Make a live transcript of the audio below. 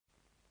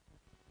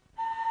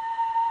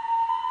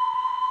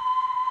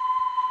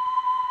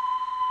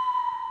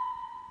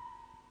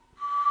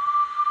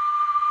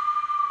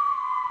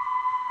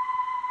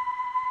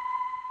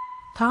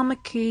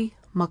Tamaki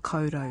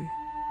Makaurau.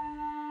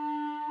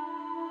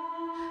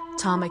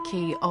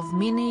 Tamaki of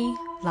many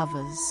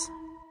lovers.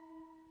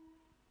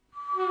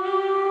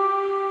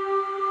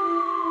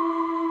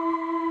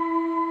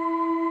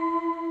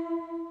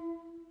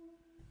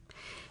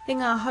 E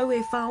ngā hau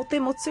e whao te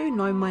motu,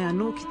 nau mai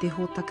anō ki te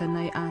hōtaka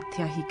nei a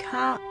Te Ahi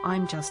Kā.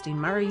 I'm Justine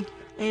Murray.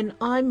 And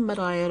I'm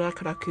Maraea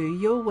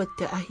Rakaraku. You're with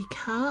Te Ahi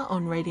Kā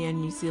on Radio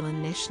New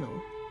Zealand National.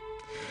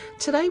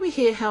 Today we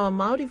hear how a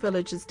Maori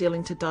village is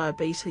dealing to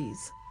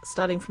diabetes,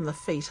 starting from the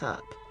feet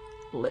up,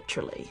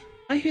 literally.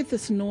 I heard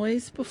this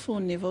noise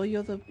before, Neville.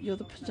 You're the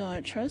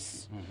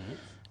podiatrist,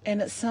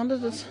 and it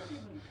sounded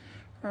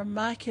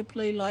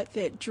remarkably like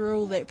that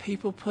drill that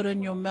people put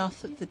in your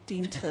mouth at the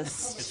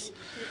dentist.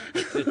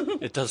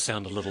 It does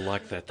sound a little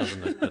like that,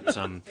 doesn't it? But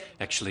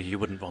actually, you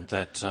wouldn't want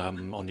that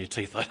on your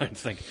teeth, I don't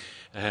think.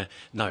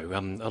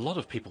 No, a lot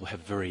of people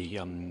have very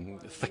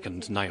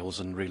thickened nails,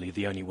 and really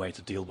the only way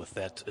to deal with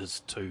that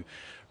is to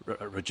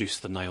reduce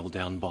the nail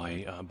down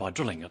by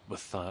drilling it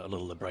with a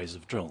little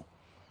abrasive drill.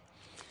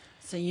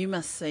 So you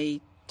must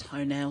see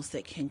toenails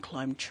that can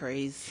climb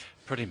trees.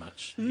 Pretty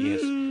much,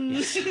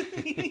 yes.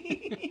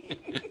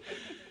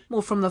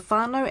 More from the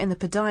whanau and the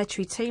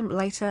podiatry team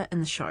later in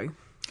the show.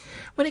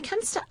 When it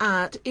comes to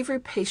art, every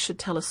piece should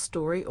tell a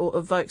story or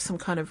evoke some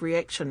kind of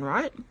reaction,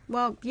 right?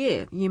 Well,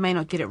 yeah, you may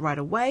not get it right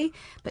away,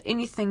 but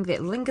anything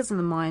that lingers in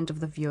the mind of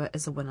the viewer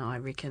is a winner, I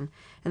reckon.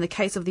 In the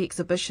case of the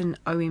exhibition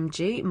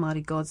OMG,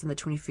 Maori Gods in the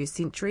 21st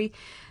Century,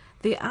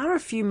 there are a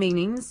few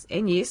meanings,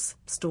 and yes,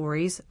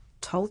 stories,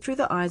 told through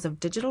the eyes of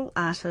digital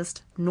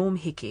artist Norm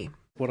Heke.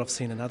 What I've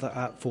seen in other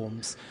art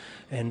forms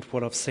and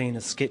what I've seen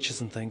as sketches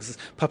and things is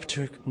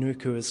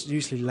Nuku is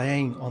usually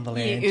laying on the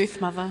land. Yeah,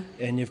 Earth Mother.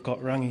 And you've got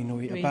Rangi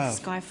Nui above.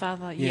 Sky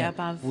Father, yeah,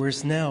 above.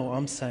 Whereas now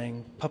I'm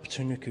saying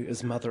Nuku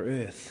is Mother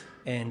Earth.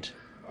 And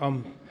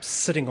I'm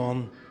sitting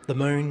on the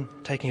moon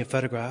taking a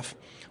photograph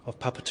of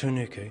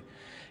Nuku,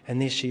 and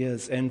there she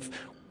is. And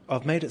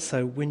I've made it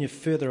so when you're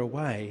further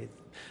away,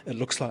 it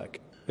looks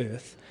like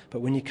Earth, but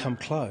when you come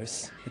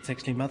close, it's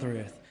actually Mother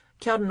Earth.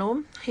 Kia ora,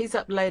 Norm. He's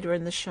up later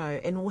in the show,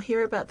 and we'll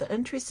hear about the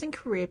interesting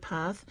career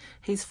path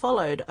he's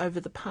followed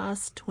over the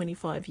past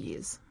 25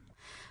 years.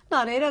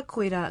 Nā reira,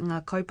 koira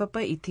ngā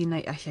kaupapa I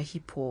tēnei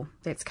ahiahi pō.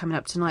 That's coming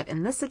up tonight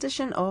in this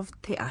edition of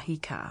Te Ahi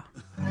Kā.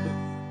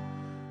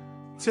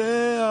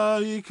 Te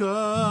Ahi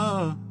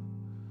Kā,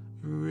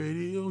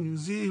 Radio New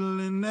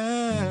Zealand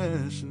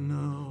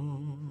National.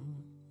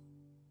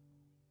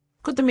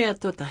 Ko te mea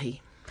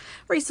tuatahi.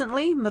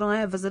 Recently,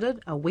 Maraea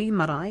visited a wee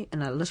marae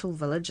in a little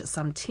village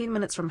some 10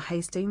 minutes from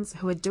Hastings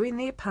who are doing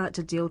their part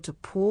to deal to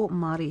poor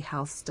Māori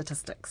health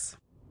statistics.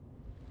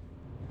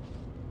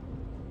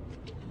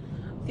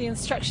 The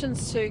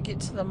instructions to get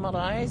to the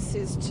marae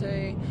says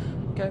to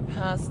go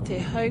past Te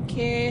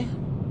Hauke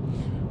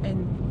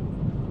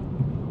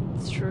and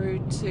through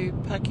to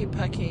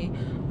Pakipaki.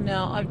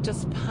 Now, I've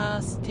just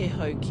passed Te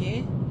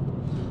Hauke.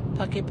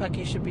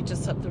 Pakipaki should be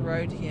just up the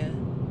road here.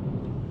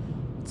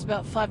 It's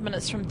about 5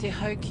 minutes from Te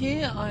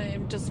Hauke. I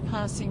am just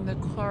passing the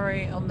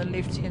quarry on the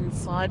left-hand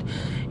side.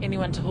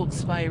 Anyone to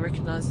Hawke's Bay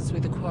recognises where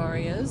the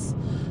quarry is.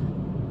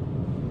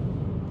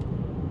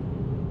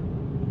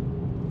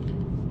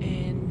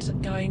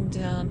 And going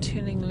down,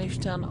 turning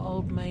left down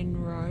Old Main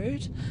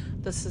Road.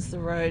 This is the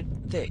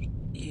road that you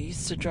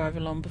used to drive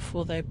along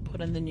before they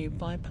put in the new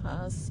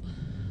bypass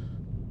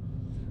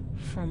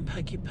from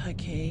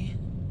Pakipaki.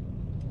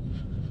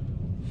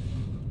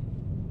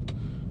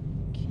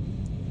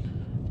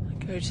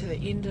 Go to the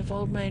end of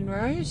Old Main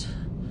Road,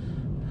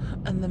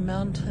 and the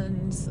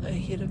mountains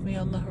ahead of me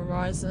on the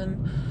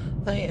horizon,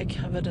 they are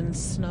covered in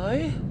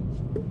snow.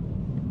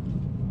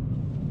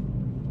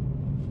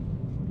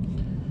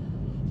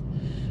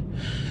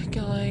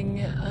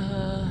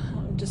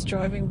 I'm just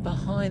driving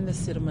behind the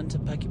settlement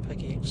of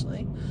Pakipaki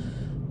actually.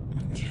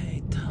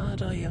 Okay,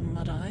 Taraia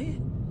Marae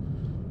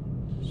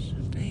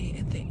should be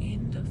at the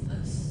end of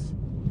this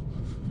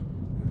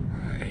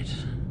road.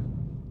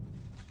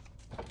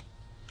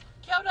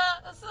 Kia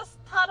ora, is this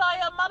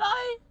Taraia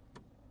Marae?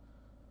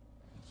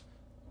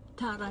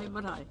 Taraia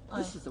Marae.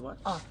 This is the one.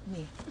 Oh,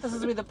 yeah. This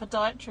is where the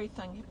podiatry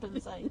thing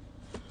happens, eh?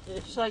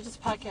 Should I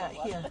just park out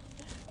here?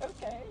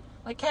 Okay.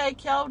 Okay,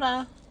 kia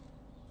ora.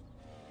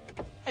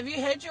 Have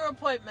you had your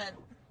appointment?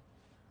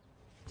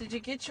 Did you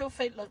get your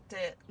feet looked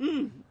at?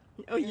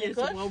 Oh, yes.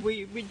 good? Well,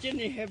 we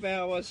generally have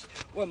ours.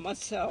 Well,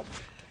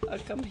 myself, I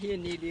come here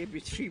nearly every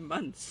 3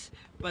 months,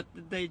 but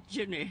they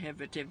generally have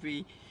it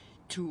every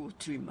 2 or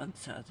 3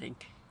 months, I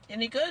think.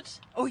 Any good?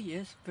 Oh,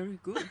 yes, very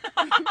good.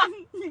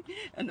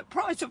 And the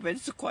price of it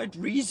is quite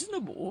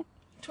reasonable.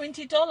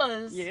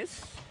 $20?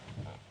 Yes.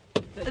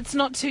 It's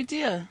not too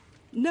dear.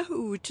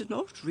 No, it's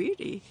not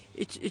really.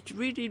 It's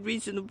really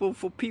reasonable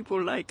for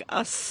people like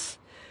us,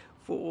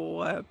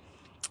 for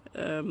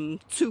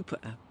super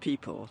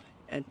people,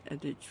 and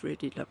it's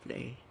really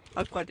lovely.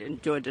 I quite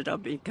enjoyed it.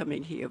 I've been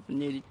coming here for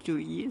nearly 2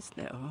 years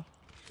now.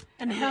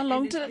 And how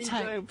long did it It's take?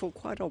 been going for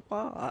quite a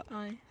while.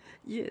 Aye.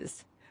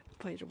 Yes,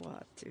 quite a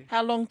while too.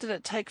 How long did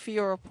it take for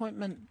your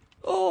appointment?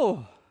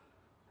 Oh,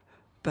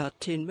 about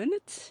 10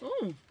 minutes.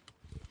 Oh,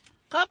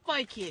 Ka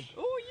pai ki.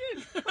 Oh,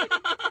 yes.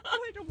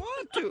 I don't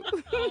want to.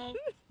 Oh,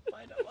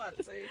 I don't want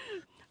to.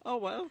 Oh,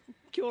 well.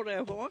 Kia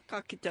ora hoa,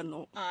 ka kita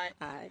no. Ai.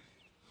 Ai.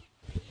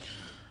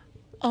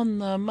 On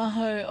the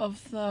maho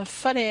of the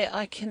whare,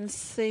 I can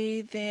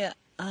see there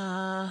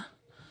are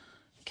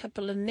a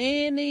couple of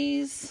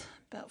nannies,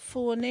 about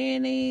 4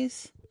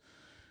 nannies,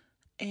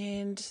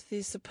 and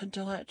there's a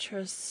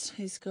podiatrist.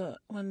 He's got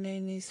one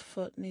nanny's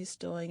foot and he's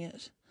doing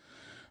it.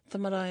 The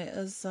marae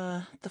is,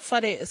 the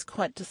whare is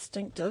quite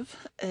distinctive.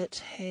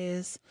 It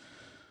has,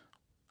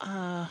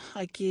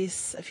 I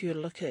guess, if you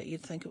look at it,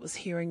 you'd think it was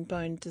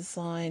herringbone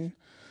design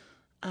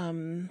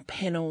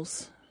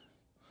panels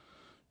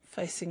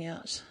facing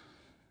out.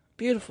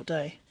 Beautiful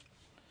day.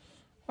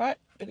 Right,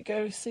 better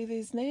go see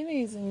these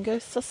nannies and go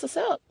suss us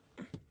out.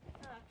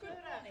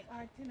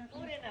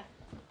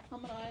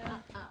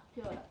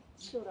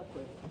 Kia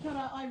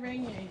ora, I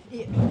rang you.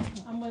 Yeah.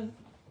 I'm with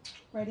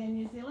Radio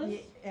New Zealand. Yeah,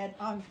 and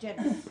I'm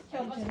Janice.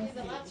 Kia ora,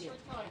 Janice.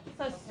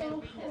 So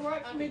still all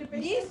right for me to be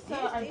Yes, here?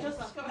 So yes, I yes.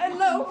 just got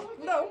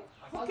No.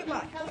 Hoki mai.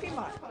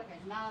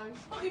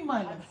 Hoki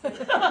mai.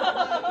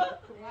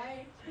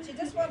 She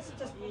just wants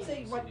to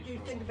see what you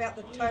think about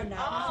the toenails.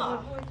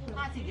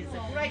 I think it's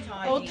a great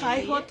idea. O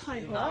taihoa,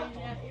 taihoa.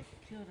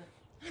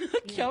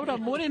 Kia ora,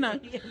 morena.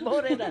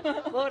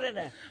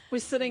 Morena. We're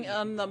sitting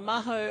on the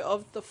maho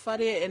of the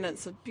whare and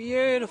it's a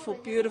beautiful,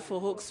 beautiful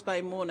Hawke's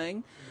Bay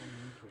morning.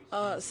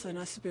 Oh, it's so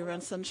nice to be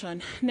around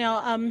sunshine.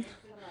 Now,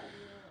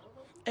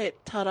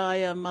 at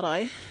Taraia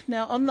Marae.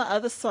 Now, on the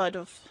other side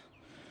of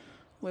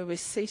where we're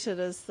seated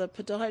is the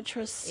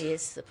podiatrist.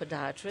 Yes, the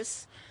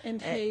podiatrist.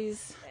 And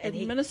he's and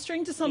he-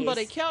 administering to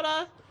somebody. Yes. Kia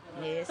ora.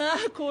 Yes.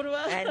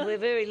 Korua. And we're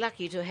very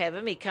lucky to have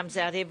him. He comes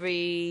out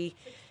every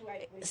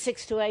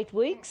 6 to 8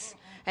 weeks,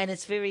 and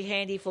it's very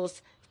handy for,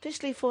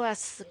 especially for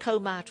us the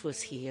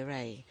kaumātuas here,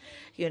 eh?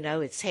 You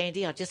know, it's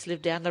handy. I just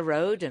live down the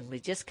road, and we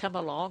just come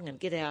along and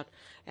get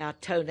our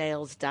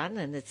toenails done,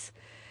 and it's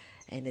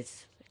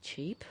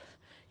cheap.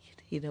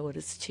 You know what?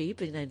 It's cheap,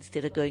 you know,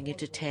 instead of going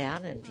into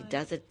town, and he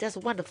does a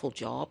wonderful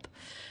job.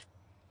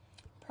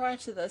 Prior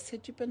to this,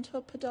 had you been to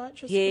a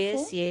podiatrist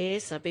before?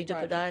 Yes. I've been to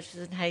Right.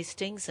 podiatrist in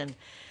Hastings, and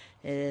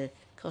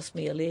cost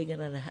me a leg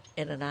and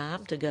an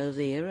arm to go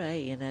there.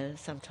 You know,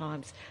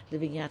 sometimes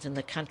living out in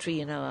the country,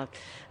 you know,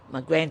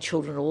 my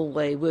grandchildren are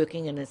always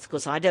working, and it's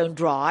because I don't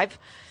drive,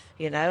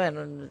 you know,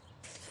 and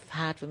it's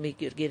hard for me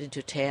to get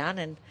into town,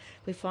 and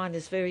we find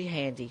it's very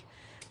handy.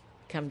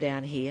 Come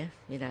down here,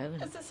 you know.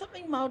 Is that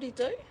something Māori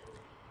do?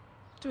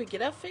 Do we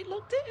get our feet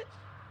looked at?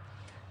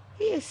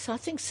 Yes, I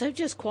think so,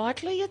 just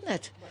quietly, isn't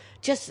it?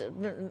 Just,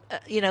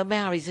 you know,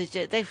 Maoris,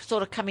 they're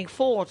sort of coming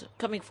forward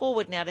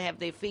now to have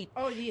their feet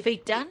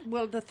done.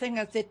 Well, the thing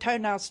is, their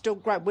toenails still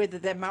grow, whether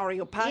they're Maori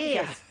or Pakipaki.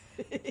 Yeah.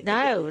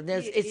 No,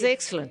 it's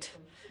excellent.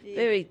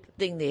 Very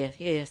thing there,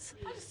 yes.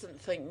 I just didn't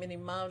think many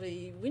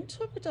Māori went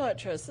to a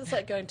podiatrist. It's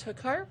like going to a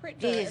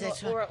chiropractor Yes,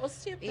 that's or right. an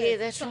osteopath. Yeah,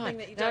 that's something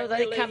right. That you No, don't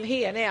they really, come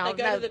here now.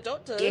 They go to the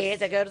doctors. Yeah,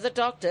 they go to the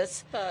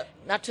doctors. But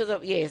not to the,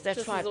 yes, that's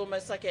this right. is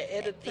almost like an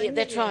added thing. Yeah,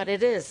 that's right,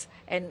 it is.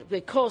 And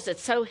because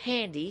it's so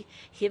handy,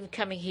 him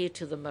coming here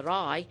to the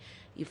marae,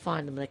 you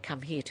find them that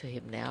come here to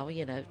him now,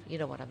 you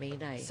know what I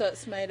mean, eh? So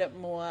it's made it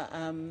more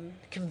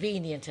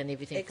Convenient and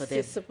everything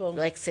accessible. for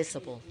them.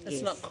 Accessible. It's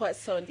yes. not quite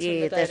so Yeah,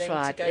 intimidating that's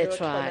right. to go That's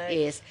to a right. clinic,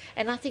 Yes,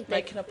 and I think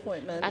make an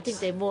appointment. I think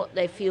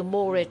they feel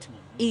more at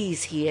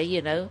ease here,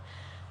 you know,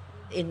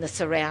 in the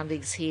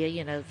surroundings here,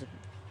 you know,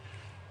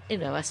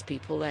 us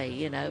people,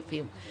 you know,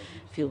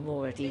 feel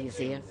more at ease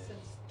here.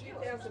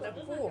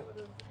 2004.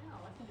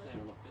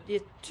 Yeah,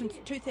 since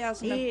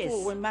 2004,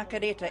 Yes. when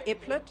Margareta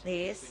Eplet,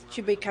 Yes.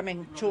 she'll be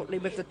coming shortly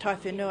with the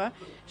taiwhenua,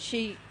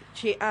 she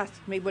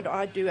asked me would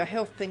I do a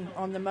health thing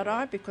on the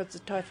marae because the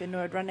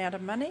taiwhenua had run out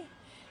of money.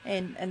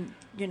 And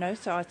you know,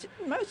 so I said,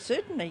 most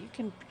certainly, you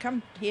can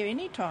come here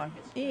anytime.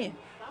 Yeah.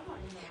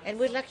 And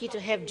we're lucky to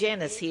have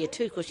Janice here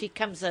too, because she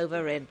comes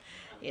over and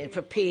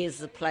prepares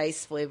the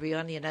place for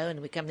everyone, you know,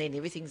 and we come there and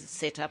everything's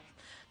set up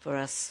for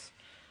us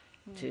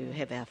to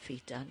have our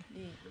feet done.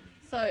 Yeah.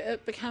 So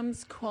it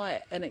becomes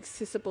quite an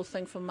accessible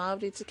thing for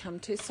Māori to come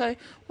to. So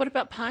what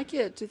about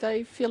Pākehā? Do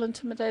they feel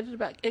intimidated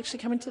about actually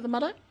coming to the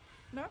marae?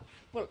 No?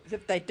 Well,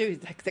 if they do,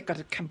 they've got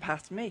to come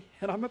past me,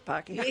 and I'm a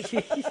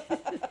Pākehā.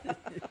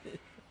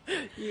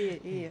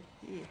 Yeah.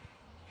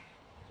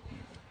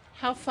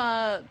 How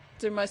far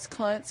do most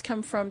clients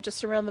come from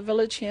just around the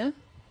village here?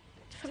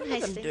 Some of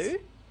them do,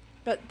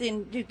 but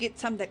then you get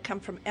some that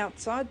come from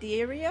outside the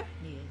area.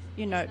 Yes.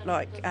 You know,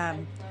 like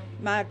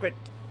Margaret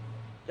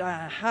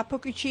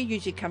Hapukuchi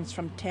usually comes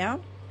from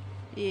town.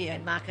 Yeah.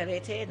 And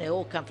Makarete, and they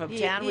all come from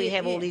town. We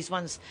have all these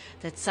ones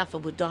that suffer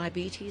with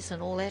diabetes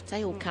and all that.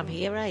 They all come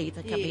here, eh?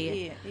 They come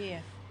here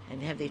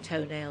and have their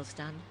toenails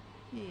done.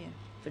 Yeah.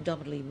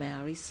 Predominantly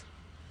Maoris.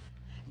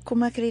 Ko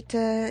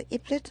Margareta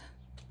Eplet,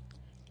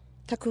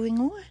 taku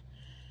ingoa,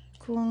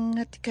 ko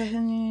Ngāti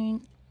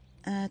Kahungu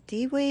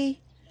te iwi,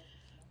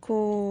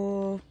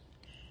 ko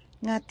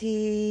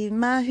Ngāti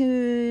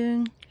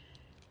Mahu,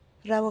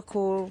 rawa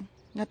ko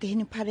Ngāti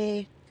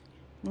Hinupare,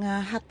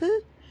 ngā hapu,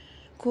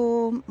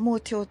 ko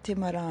mō te o te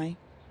marae.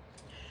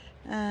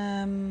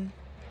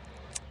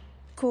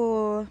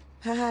 Ko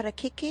Pahara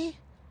Keke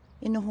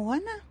i noho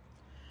ana.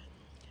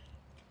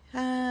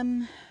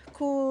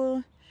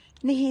 Ko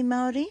Nihi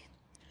Maori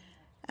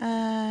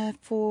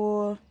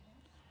for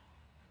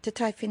Te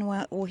Tai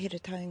Whenua o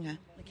Heretaunga.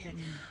 Okay.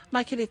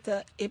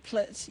 Makereta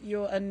Eplet,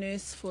 you're a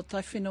nurse for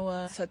Tai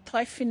Whenua. So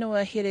Tai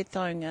Whenua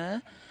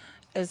Heretaunga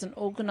is an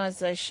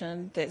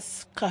organisation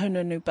that's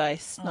kahununu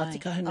based, Ngāti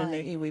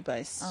Kahununu iwi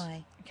based.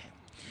 Aye. Okay.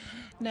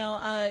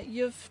 Now,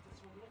 you've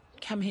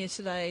come here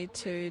today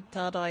to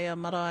Taraia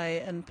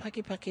Marae in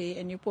Pakipaki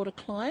and you brought a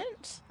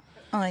client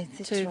Aye,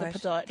 that's to right. the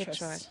podiatrist.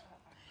 That's right.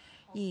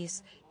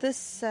 Yes,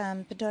 this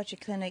podiatry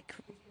clinic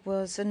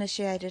was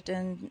initiated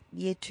in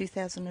year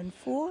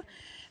 2004,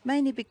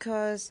 mainly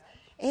because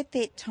at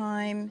that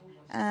time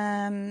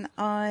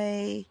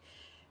I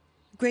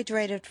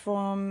graduated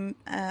from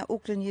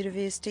Auckland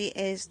University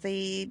as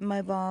the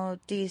mobile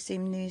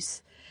DSM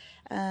nurse,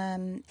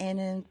 and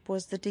it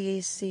was the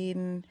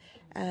DSM,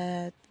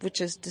 which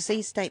is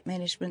Disease State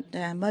Management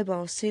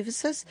Mobile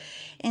Services.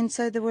 And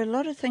so there were a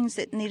lot of things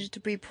that needed to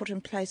be put in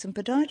place, and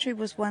podiatry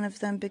was one of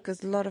them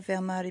because a lot of our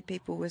Māori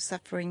people were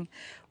suffering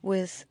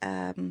with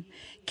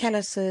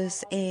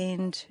calluses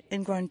and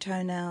ingrown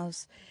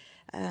toenails,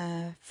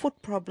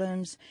 foot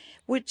problems,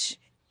 which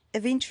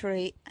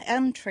eventually,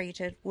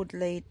 untreated, would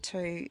lead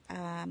to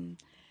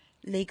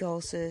leg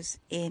ulcers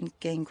and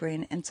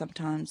gangrene, and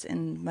sometimes,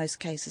 in most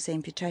cases,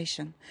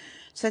 amputation.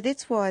 So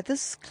that's why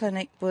this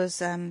clinic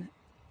was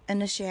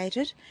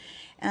initiated.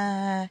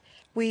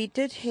 We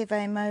did have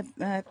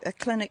a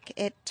clinic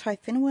at Tai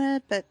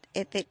Whenua, but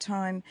at that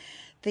time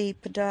the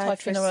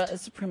podiatrist... Tai Whenua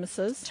is the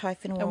premises. Tai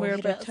Whenua and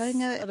whereabouts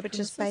Heretaunga, which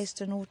is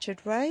based in Orchard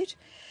Road.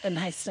 In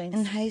Hastings.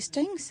 In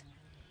Hastings.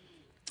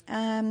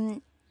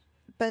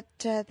 But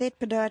that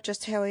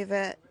podiatrist,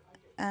 however,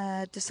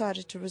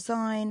 decided to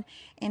resign,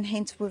 and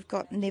hence we've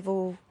got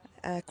Neville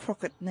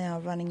Crockett now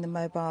running the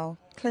mobile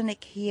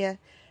clinic here,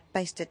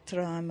 based at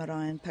Taraia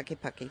Marae in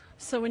Pakipaki.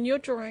 So when you're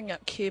drawing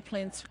up care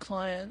plans for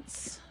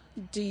clients,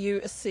 do you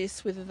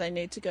assess whether they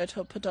need to go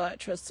to a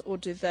podiatrist or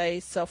do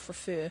they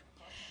self-refer?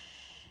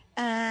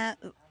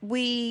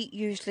 We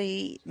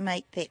usually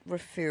make that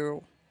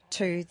referral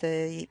to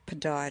the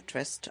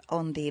podiatrist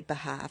on their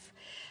behalf.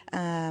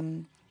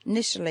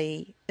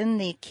 Initially, in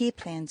their care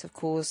plans, of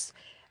course,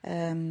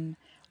 on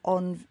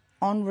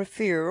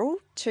referral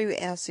to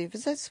our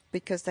services,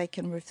 because they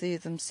can refer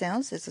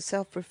themselves as a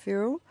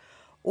self-referral,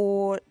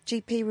 or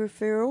GP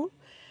referral,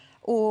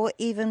 or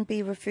even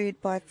be referred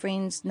by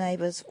friends,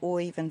 neighbours, or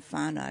even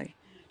whanau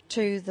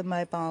to the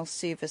mobile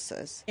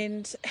services.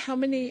 And how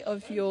many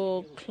of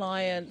your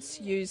clients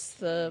use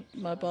the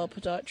mobile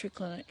podiatry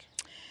clinic?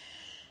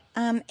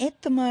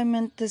 At the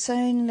moment, there's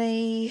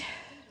only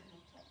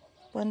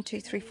 1,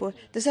 2, 3, 4.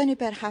 There's only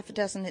about half a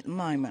dozen at the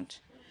moment.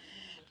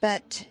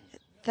 But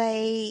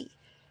a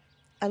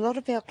lot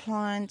of our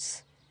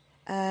clients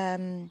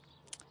that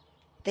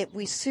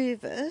we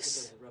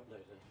service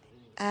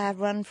are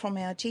run from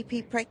our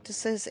GP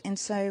practices, and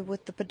so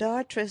with the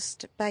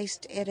podiatrist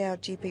based at our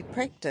GP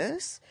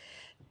practice,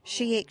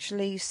 she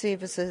actually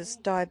services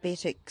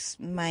diabetics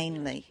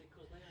mainly.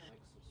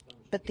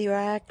 But there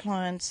are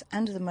clients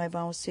under the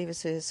mobile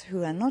services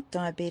who are not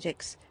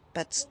diabetics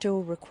but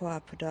still require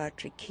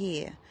podiatry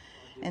care,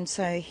 and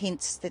so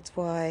hence that's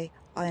why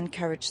I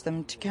encourage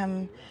them to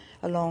come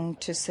along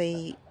to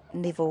see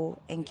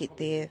Neville and get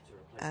their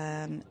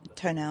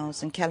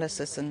toenails and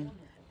calluses and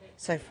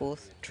so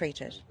forth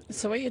treated.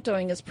 So what you're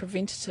doing is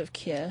preventative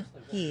care.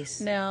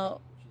 Yes. Now,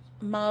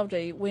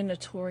 Māori, we're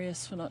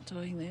notorious for not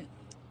doing that.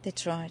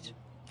 That's right.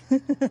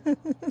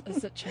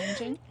 Is it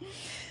changing?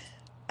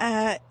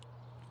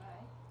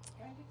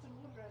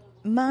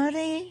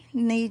 Māori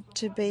need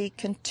to be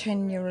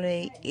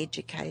continually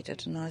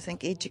educated, and I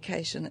think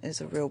education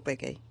is a real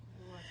biggie.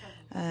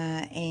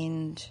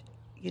 And,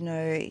 you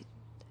know,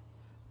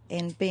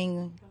 and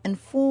being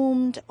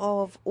informed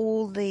of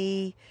all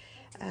the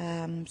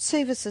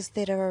services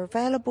that are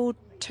available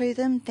to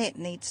them, that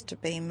needs to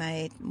be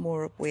made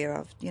more aware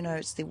of. You know,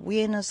 it's the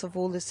awareness of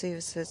all the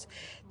services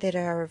that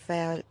are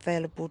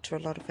available to a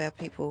lot of our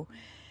people.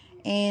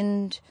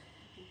 And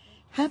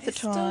half the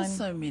time... There's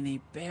still so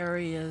many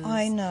barriers.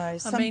 I know,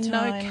 sometimes...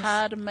 I mean, no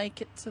car to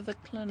make it to the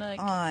clinic.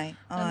 Aye.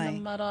 In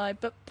the marae,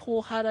 but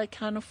pohara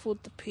can't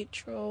afford the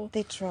petrol.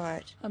 That's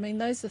right. I mean,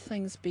 those are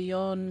things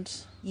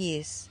beyond...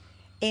 Yes.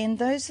 And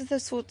those are the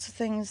sorts of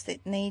things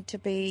that need to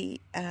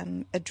be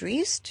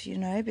addressed, you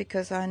know,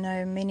 because I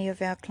know many of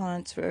our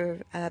clients are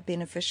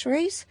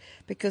beneficiaries,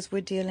 because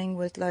we're dealing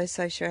with low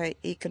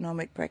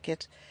socio-economic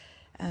bracket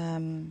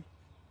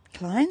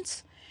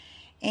clients.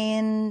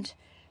 And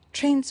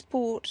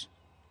transport,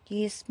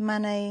 yes,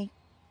 money,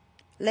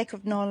 lack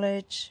of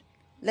knowledge,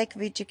 lack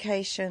of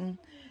education.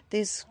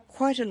 There's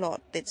quite a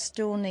lot that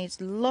still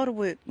needs, a lot of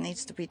work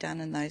needs to be done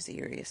in those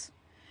areas.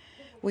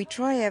 We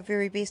try our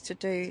very best to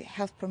do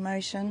health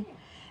promotion.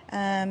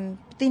 Then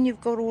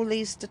you've got all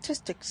these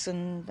statistics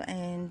and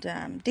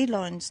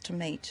deadlines to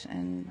meet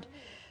and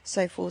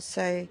so forth.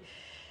 So,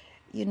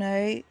 you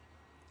know,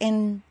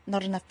 and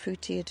not enough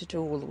pūtea to do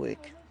all the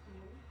work.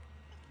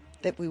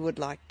 that we would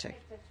like to.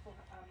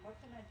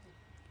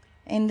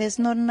 And there's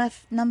not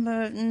enough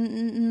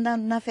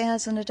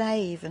hours in a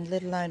day even,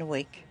 let alone a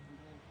week,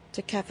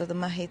 to cover the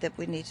mahi that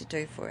we need to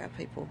do for our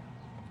people.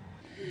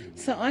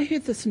 So I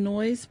heard this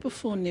noise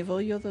before,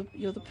 Neville. You're the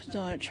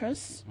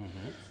podiatrist,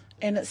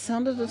 and it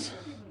sounded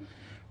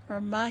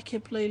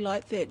remarkably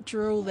like that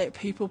drill that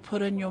people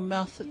put in your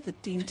mouth at the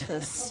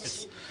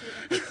dentist.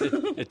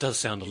 It does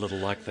sound a little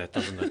like that,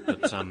 doesn't it?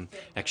 But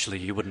actually,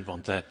 you wouldn't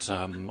want that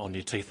on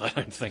your teeth, I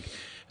don't think.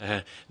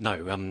 No,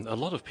 a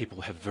lot of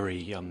people have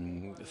very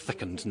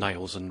thickened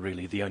nails, and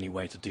really the only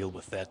way to deal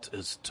with that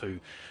is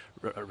to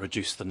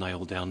reduce the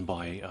nail down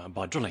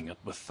by drilling it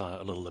with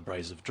a little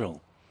abrasive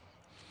drill.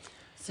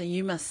 So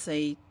you must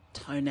see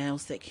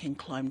toenails that can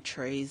climb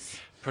trees.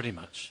 Pretty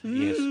much,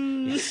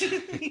 yes.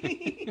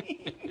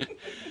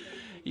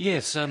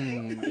 Yes,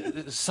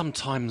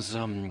 sometimes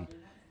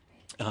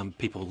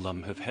people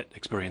have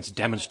experienced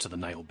damage to the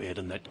nail bed,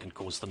 and that can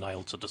cause the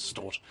nail to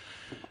distort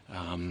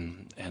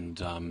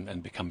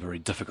and become very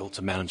difficult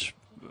to manage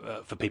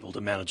for people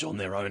to manage on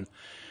their own.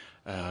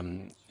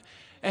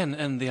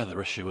 And the other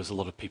issue is a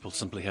lot of people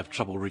simply have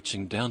trouble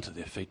reaching down to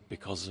their feet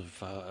because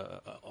of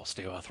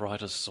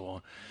osteoarthritis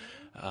or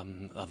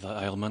other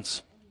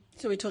ailments.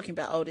 So we're talking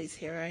about oldies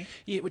here, eh?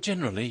 Yeah, well,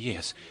 generally,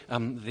 yes.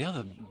 The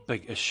other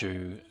big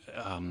issue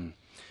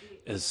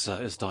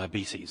is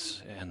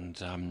diabetes,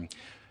 and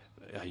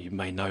you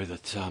may know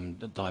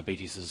that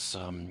diabetes is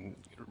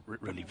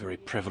really very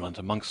prevalent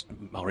amongst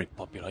Maori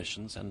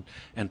populations,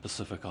 and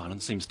Pacific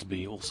Islands seems to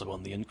be also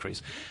on the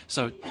increase.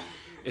 So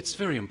it's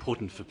very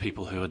important for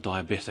people who are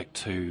diabetic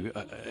to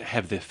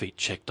have their feet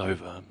checked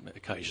over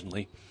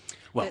occasionally.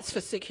 Well, that's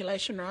for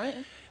circulation, right?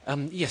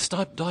 Yes,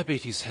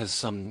 diabetes has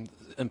some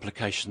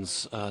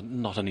implications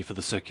not only for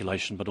the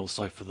circulation but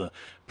also for the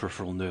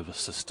peripheral nervous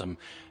system.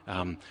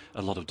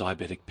 A lot of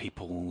diabetic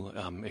people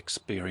can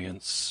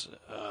experience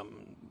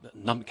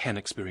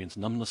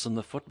numbness in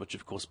the foot, which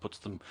of course puts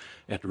them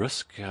at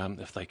risk.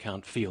 If they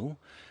can't feel,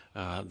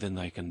 then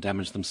they can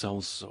damage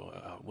themselves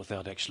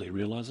without actually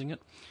realising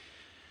it.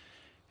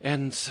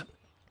 And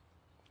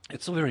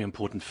it's very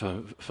important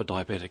for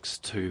diabetics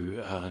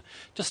to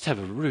just have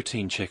a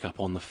routine checkup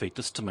on the feet,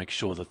 just to make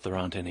sure that there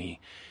aren't any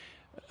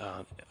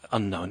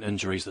unknown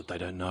injuries that they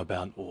don't know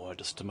about, or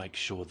just to make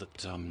sure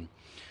that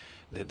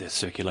their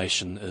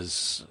circulation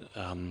is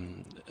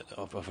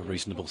of a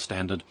reasonable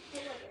standard.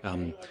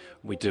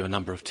 We do a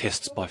number of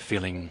tests by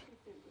feeling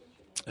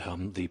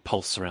the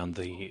pulse around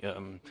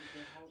a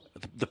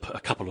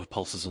couple of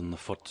pulses in the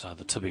foot,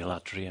 the tibial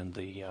artery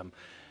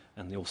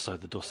and also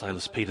the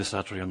dorsalis pedis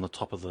artery on the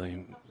top of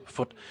the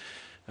foot.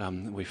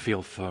 We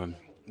feel for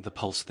the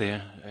pulse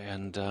there,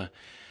 and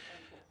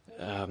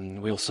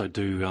we also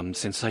do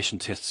sensation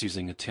tests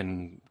using a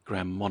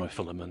 10-gram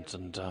monofilament,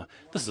 and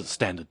this is a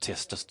standard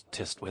test, just to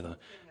test whether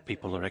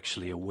people are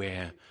actually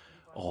aware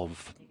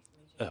of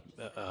a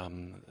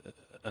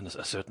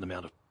certain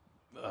amount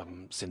of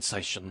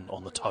sensation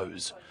on the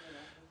toes.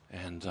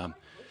 And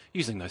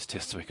using those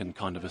tests we can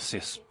kind of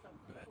assess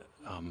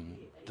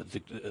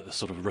the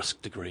sort of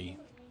risk degree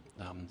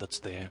that's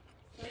there.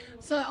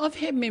 So I've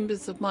had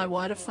members of my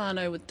wider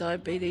whanau with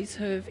diabetes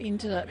who have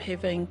ended up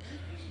having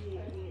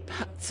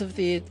parts of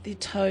their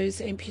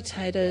toes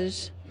amputated,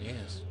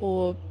 yes,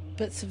 or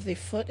bits of their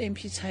foot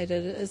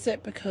amputated. Is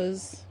that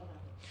because...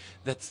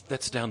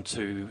 That's down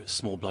to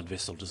small blood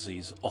vessel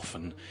disease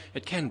often.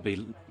 It can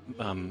be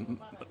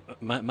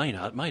main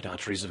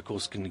arteries, of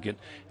course, can get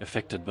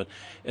affected, but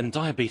in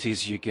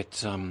diabetes you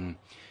get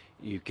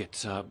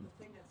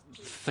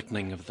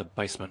thickening of the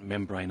basement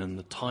membrane in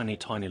the tiny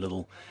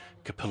little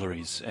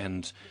capillaries,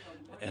 and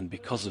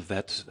because of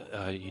that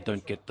you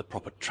don't get the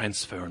proper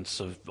transference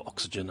of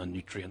oxygen and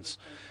nutrients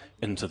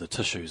into the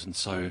tissues, and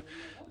so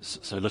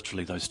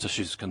literally those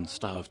tissues can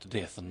starve to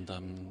death, and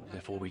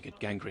therefore we get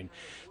gangrene.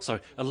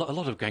 So a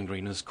lot of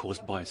gangrene is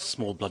caused by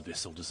small blood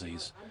vessel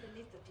disease.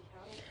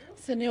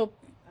 So Neil,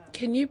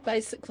 can you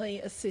basically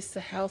assess the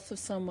health of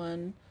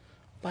someone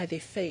by their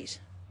feet?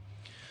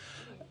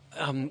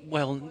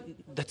 Well,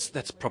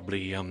 that's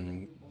probably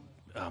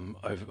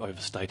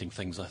overstating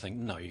things, I think.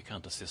 No, you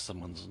can't assess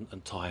someone's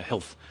entire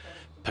health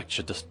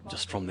picture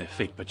just from their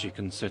feet, but you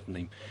can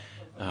certainly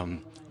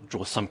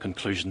draw some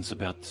conclusions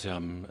about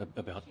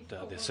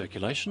their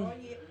circulation.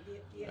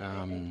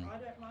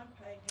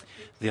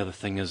 The other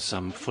thing is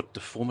foot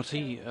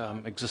deformity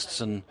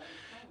exists in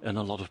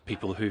a lot of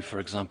people who, for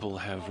example,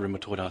 have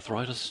rheumatoid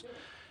arthritis.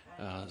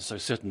 So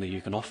certainly you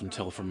can often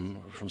tell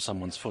from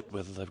someone's foot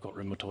whether they've got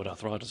rheumatoid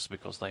arthritis,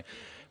 because they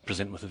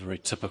present with a very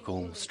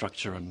typical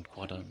structure and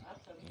quite a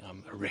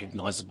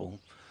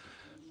recognisable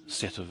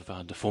set of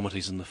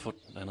deformities in the foot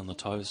and in the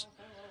toes.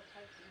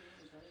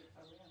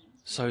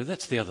 So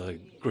that's the other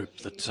group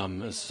that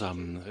is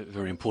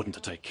very important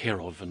to take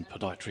care of in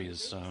podiatry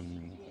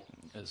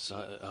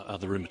are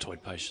the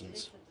rheumatoid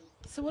patients.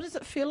 So what does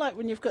it feel like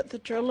when you've got the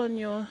drill on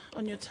your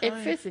toe?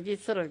 At first you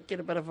sort of get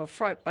a bit of a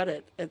fright, but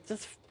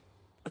it's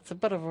a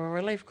bit of a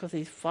relief because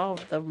he's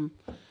filed them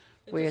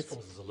Where just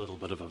causes a little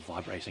bit of a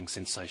vibrating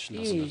sensation,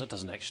 doesn't it? It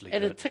doesn't actually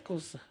and hurt. it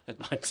tickles. It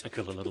might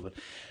tickle a little bit.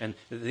 And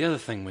the other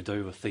thing we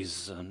do with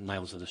these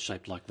nails that are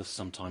shaped like this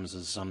sometimes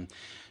is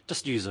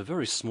just use a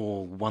very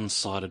small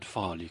one-sided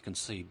file. You can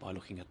see by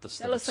looking at this.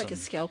 That looks like a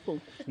scalpel.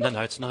 No,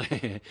 it's not.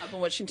 I've been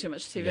watching too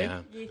much TV.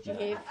 Yeah. Yes, you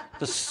have.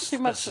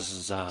 This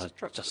is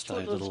just a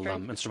little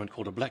instrument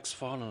called a black's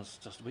file, and it's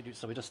just we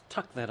just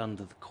tuck that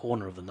under the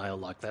corner of the nail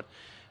like that,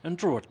 and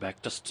draw it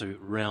back just to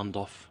round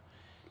off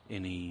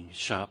any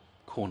sharp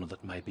corner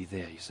that may be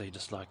there. You see,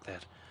 just like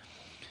that.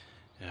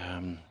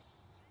 And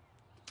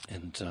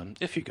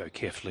if you go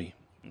carefully,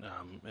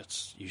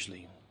 it's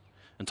usually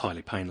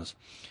entirely painless.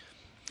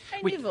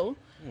 Hey Neville,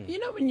 you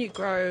know when you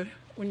grow,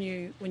 when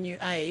you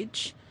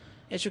age,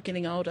 as you're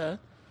getting older,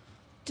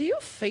 do your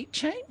feet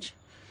change?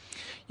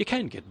 You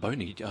can get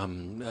bony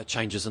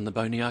changes in the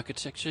bony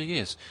architecture,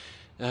 yes.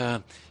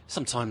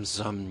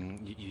 Sometimes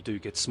you do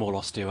get small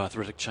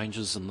osteoarthritic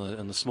changes in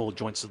the small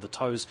joints of the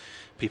toes.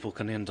 People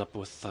can end up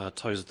with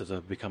toes that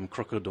have become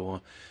crooked,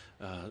 or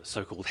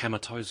so-called hammer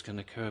toes can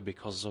occur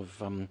because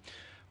of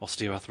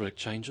osteoarthritic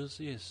changes,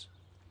 yes.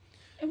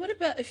 And what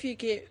about if you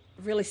get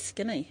really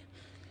skinny?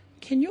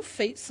 Can the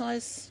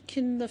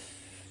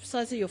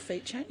size of your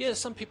feet change? Yeah,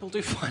 some people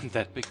do find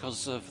that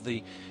because of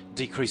the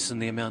decrease in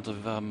the amount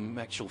of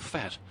actual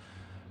fat,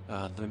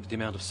 the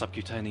amount of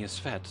subcutaneous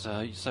fat.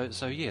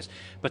 So yes,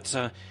 but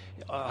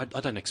I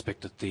don't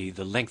expect that the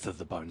length of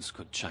the bones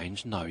could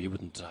change. No, you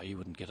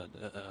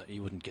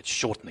wouldn't get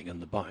shortening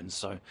in the bones.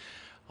 So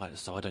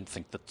I don't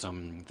think that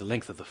the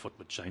length of the foot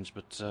would change.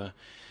 But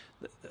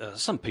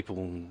some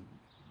people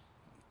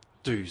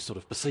do sort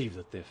of perceive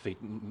that their feet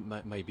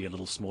may be a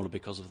little smaller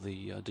because of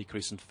the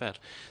decrease in fat.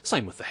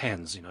 Same with the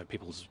hands. You know,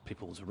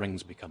 people's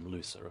rings become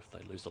looser if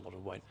they lose a lot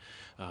of weight.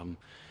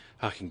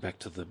 Harking back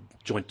to the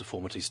joint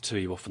deformities too,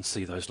 you often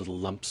see those little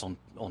lumps on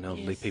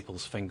elderly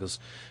people's fingers,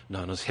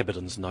 known as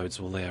Heberdin's nodes.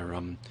 Well, they're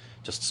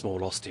just small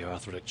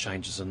osteoarthritic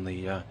changes in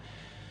the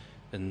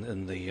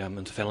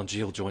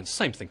interphalangeal joints.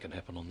 Same thing can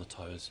happen on the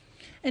toes.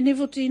 And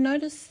Neville, do you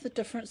notice the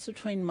difference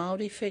between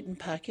Maori feet and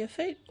Pākehā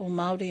feet, or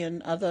Maori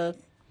and other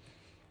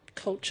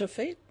culture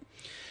feet?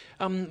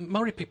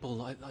 Maori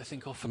people, I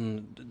think,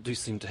 often do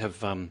seem to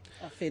have. Our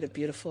feet are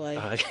beautiful,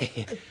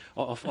 eh?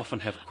 Often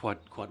have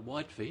quite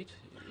wide feet.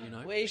 You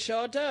know. We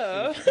sure do.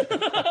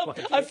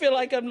 I feel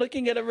like I'm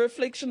looking at a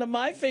reflection of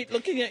my feet,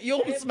 looking at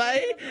yours,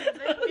 mate.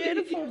 They're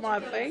beautiful, my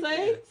feet.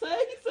 See?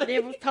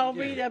 Neville told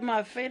me that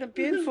my feet are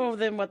beautiful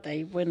than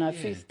when I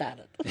first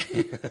started.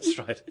 That's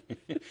right.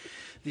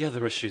 The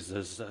other issues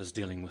is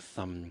dealing with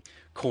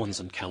corns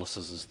and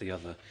calluses is the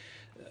other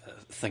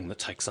thing that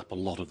takes up a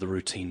lot of the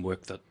routine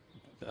work that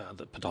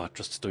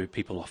podiatrists do.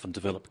 People often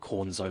develop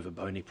corns over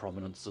bony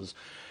prominences,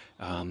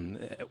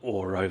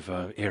 or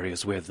over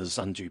areas where there's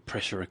undue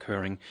pressure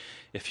occurring.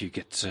 If you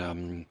get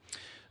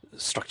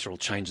structural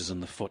changes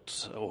in the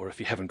foot, or if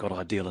you haven't got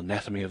ideal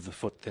anatomy of the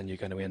foot, then you're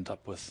going to end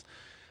up with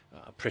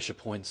pressure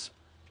points,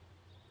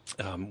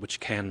 which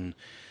can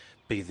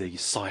be the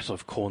site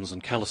of corns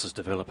and calluses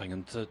developing.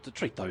 And to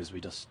treat those, we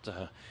just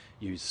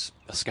use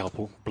a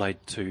scalpel blade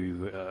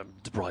to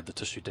debride the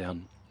tissue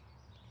down.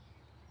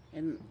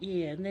 And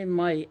then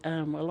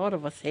a lot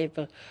of us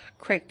have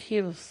cracked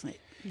heels.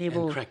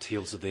 And cracked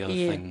heels are the other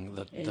thing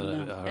that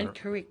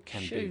incorrect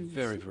can shoes. be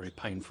very, very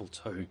painful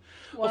too.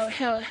 Well,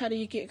 how do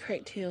you get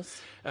cracked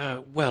heels?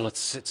 Well,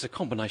 it's a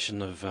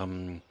combination of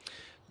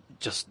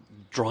just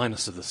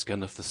dryness of the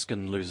skin. If the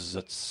skin loses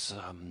its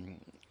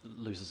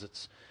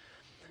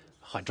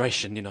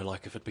hydration, you know,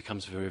 like if it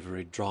becomes very,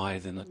 very dry,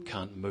 then it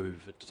can't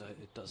move.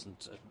 It's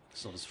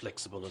not as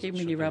flexible as it should be.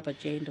 Too many rubber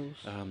jandals.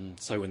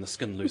 So when the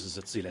skin loses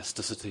its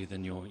elasticity,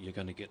 then you're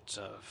going to get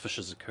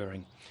fissures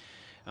occurring.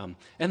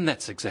 And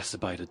that's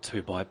exacerbated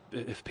too by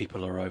if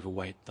people are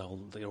overweight.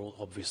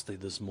 Obviously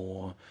there's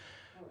more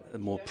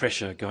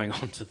pressure going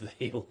onto the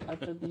heel. I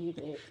didn't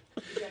hear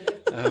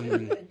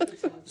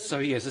that. So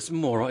yes, it's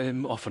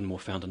often more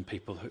found in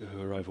people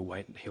who are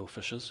overweight and heel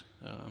fissures.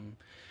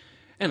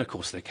 And of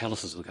course their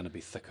calluses are going to be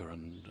thicker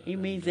and. You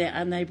mean they're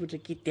unable to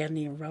get down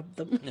there and rub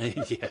them?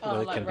 Yeah,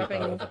 well, like it can be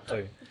part of it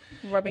too.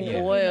 Rubbing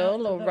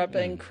oil or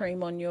rubbing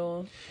cream on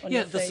your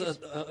feet?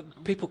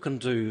 People can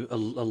do a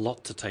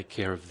lot to take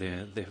care of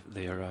their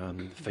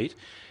feet.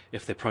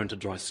 If they're prone to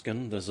dry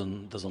skin, there's a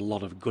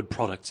lot of good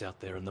products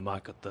out there in the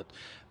market that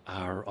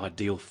are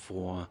ideal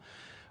for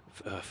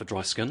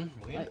dry skin.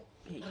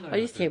 I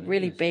used to have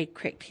really bad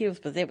cracked heels,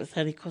 but that was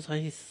only because I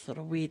used to sort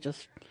of wear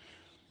just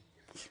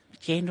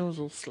jandals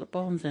or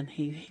slip-ons, and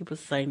he was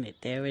saying that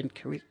they're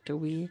incorrect to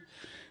wear.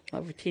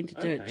 Like we tend to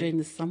do it during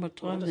the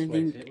summertime and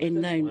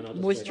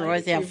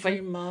moisturise our feet. Every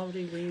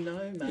Māori we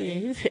know,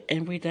 mate. Yes,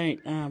 and we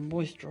don't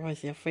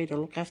moisturise our feet or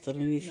look after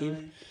them. He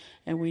said,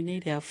 and we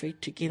need our feet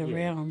to get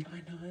around.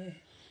 I know.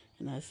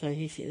 You know, so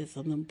he said it's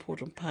an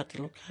important part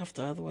to look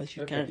after, otherwise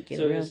you can't get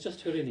so around. It's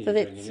just Whiringa So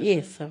that's,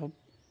 bringing, so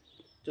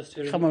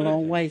come a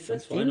long way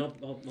since That's fine. then.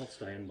 I'll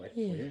stay and wait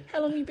Yeah. for you.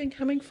 How long have you been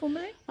coming for,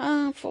 mate?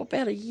 For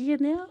about a year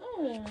now,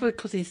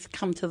 because he's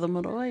come to the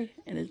marae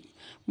and it's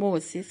more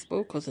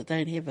accessible because I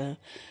don't have a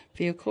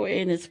vehicle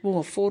and it's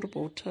more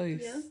affordable too.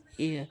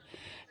 Yeah.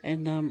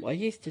 And I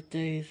used to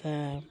do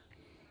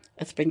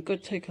it's been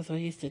good too because I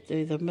used to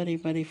do the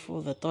miri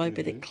for the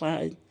diabetic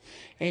clients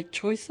at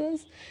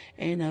Choices,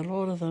 and a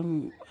lot of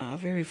them are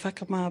very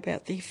whakamā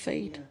about their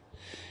feet.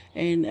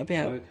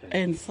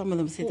 And some of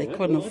them said they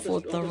couldn't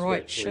afford the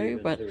right shoe,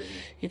 but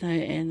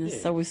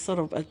so we sort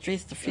of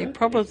addressed a few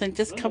problems, and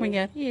just coming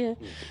out here,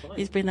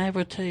 he's been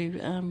able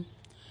to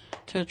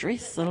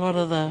address a lot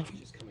of the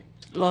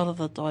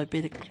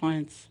diabetic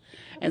clients.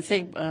 And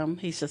see,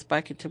 he's just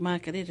spoken to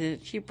Margareta.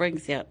 She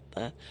brings out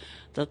the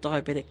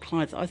diabetic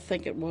clients. I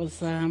think it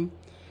was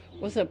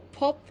it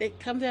Pop that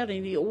comes out,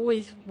 and he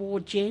always wore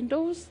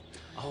jandals.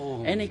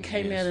 Oh, and he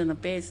came out in a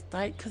bad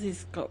state because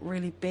he's got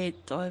really bad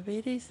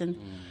diabetes, and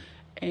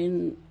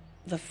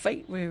the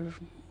feet were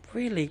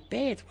really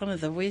bad. One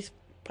of the worst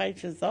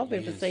patients I've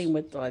ever seen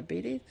with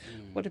diabetes.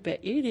 What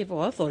about you,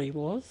 Neville? I thought he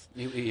was.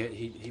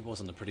 He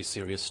was in a pretty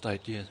serious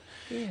state, yeah.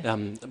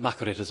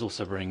 Margareta's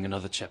also bringing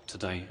another chap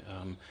today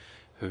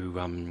who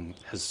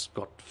has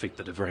got feet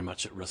that are very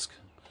much at risk.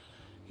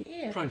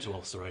 Yeah. Prone to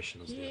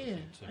ulceration as well. Yeah,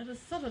 and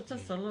it's sort of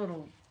just a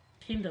little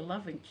tender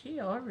loving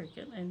care, I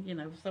reckon. And,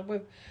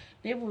 so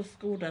Neville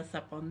schooled us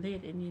up on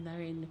that,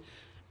 and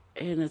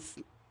it's,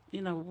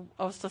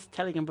 I was just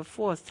telling him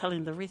before, I was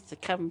telling the rest to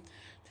come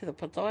to the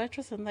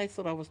podiatrist, and they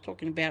thought I was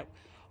talking about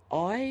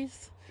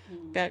eyes,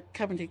 about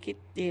coming to get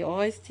their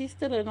eyes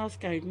tested, and I was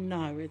going,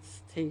 no,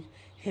 it's to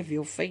have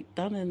your feet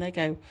done, and they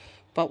go,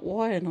 but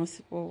why? And I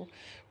said, well,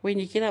 when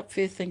you get up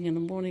first thing in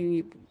the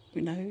morning,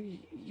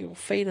 your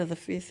feet are the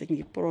first thing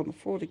you put on the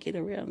floor to get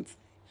around.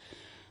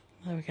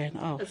 They were going,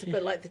 It's a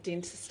bit like the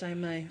dentist,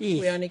 mate.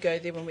 Yes. We only go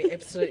there when we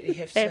absolutely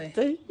have to. Have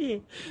to, yeah.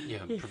 Yeah,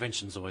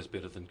 prevention's always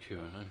better than cure,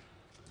 no?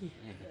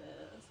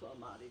 That's why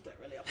Māori don't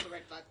really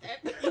operate like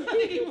that.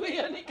 We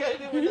only go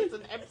there when it's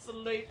an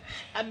absolute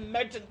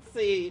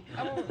emergency.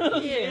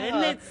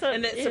 And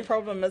that's the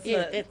problem, isn't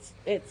it?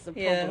 That's the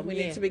problem. Yeah, we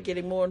need to be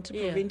getting more into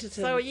preventative.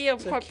 So I'm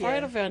quite care.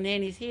 proud of our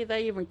nannies here.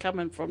 They even come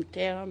in from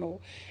town or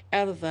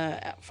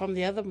from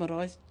the other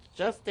marae,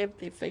 just have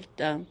their feet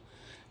done,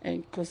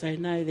 and because they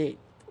know that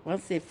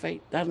once their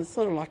feet done, it's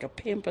sort of like a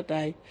pamper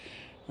day.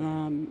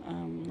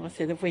 I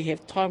said if we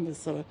have time, we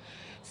sort of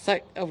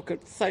soak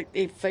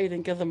their feet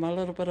and give them a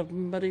little bit of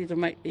miri to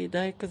make their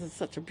day, because it's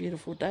such a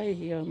beautiful day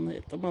here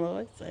at the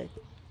marae. So.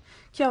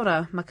 Kia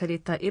ora,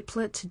 Makareta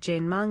Eplet,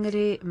 Jan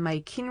Mangere, May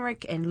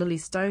Kenrick and Lily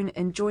Stone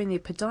enjoying their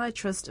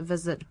podiatrist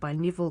visit by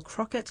Neville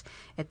Crockett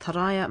at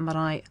Taraia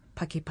Marae,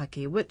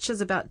 Pakipaki, which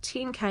is about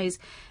 10 k's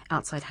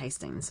outside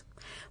Hastings.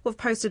 We've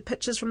posted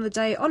pictures from the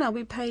day on our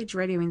webpage,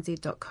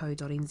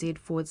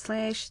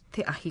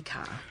 radionz.co.nz/Te Ahi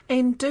Ka.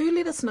 And do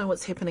let us know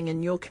what's happening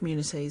in your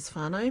communities,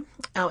 whanau.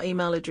 Our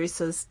email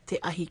address is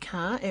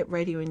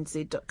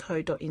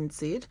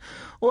teahika@radionz.co.nz,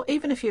 or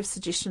even if you have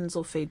suggestions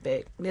or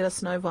feedback, let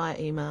us know via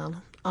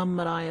email. I'm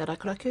Maraea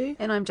Rakuraku.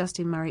 And I'm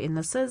Justine Murray, and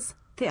this is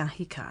Te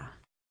Ahi Ka.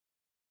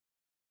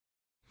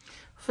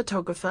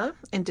 Photographer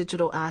and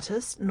digital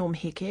artist Norm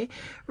Heke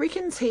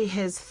reckons he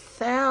has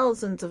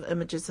thousands of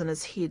images in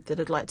his head that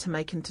he'd like to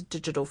make into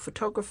digital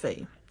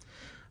photography.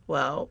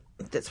 Well,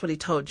 that's what he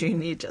told you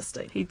there,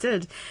 Justine. He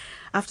did.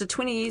 After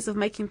 20 years of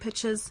making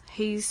pictures,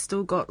 he's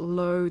still got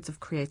loads of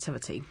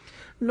creativity.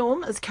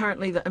 Norm is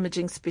currently the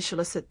imaging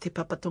specialist at Te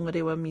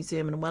Papatongarewa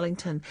Museum in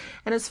Wellington,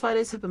 and his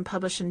photos have been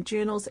published in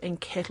journals and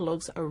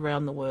catalogues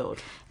around the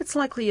world. It's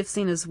likely you've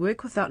seen his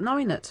work without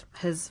knowing it.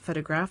 His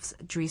photographs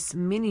dress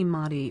many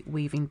Māori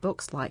weaving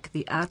books like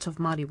The Art of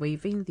Māori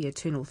Weaving, The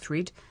Eternal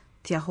Thread,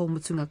 Te Aho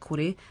Mutunga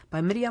Kore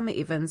by Miriama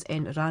Evans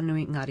and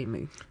Ranui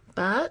Ngarimu.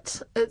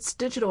 But it's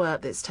digital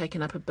art that's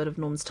taken up a bit of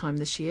Norm's time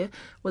this year,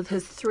 with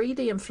his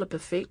 3D and flip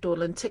effect or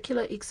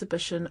lenticular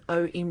exhibition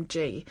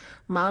OMG,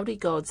 Maori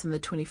Gods in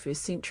the 21st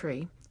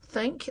Century.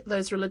 Think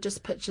those religious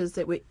pictures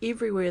that were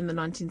everywhere in the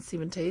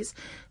 1970s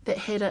that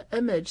had an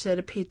image that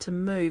appeared to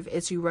move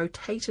as you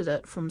rotated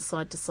it from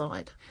side to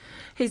side.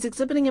 He's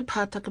exhibiting at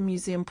Pātaka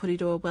Museum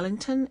Porirua,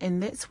 Wellington,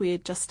 and that's where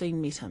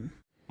Justine met him.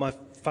 My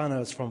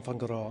whanau is from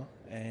Whangaroa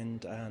and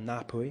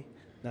Ngāpui,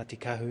 Ngāti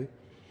Kahu.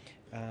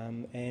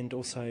 And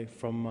also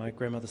from my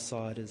grandmother's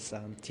side is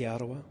Te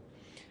Arawa,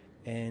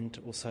 and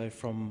also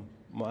from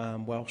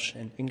Welsh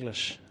and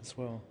English as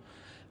well.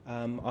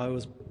 I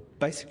was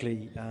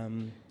basically,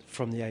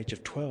 from the age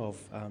of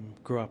 12,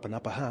 grew up in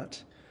Upper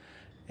Hutt,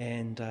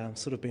 and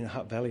sort of been a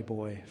Hutt Valley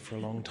boy for a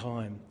long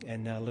time,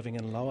 and now living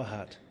in Lower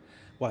Hutt,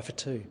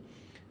 Waifatu.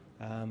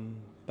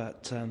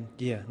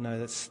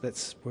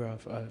 That's where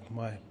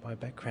my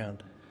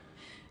background.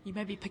 You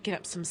may be picking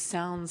up some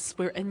sounds.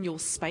 We're in your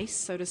space,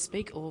 so to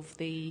speak, of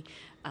the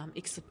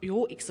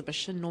your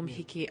exhibition, Norm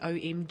Heke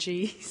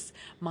OMG's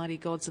Maori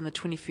Gods in the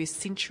 21st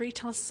Century.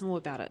 Tell us some more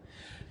about it.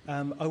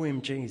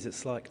 OMGs,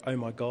 it's like, oh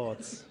my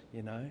gods,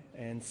 you know.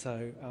 And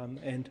so,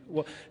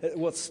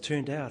 what's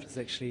turned out is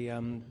actually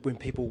when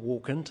people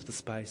walk into the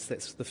space,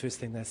 that's the first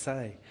thing they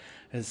say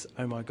is,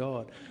 oh my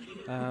God,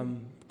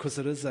 because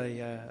it is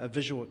a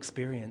visual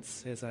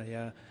experience. As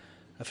a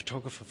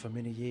photographer for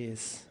many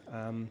years,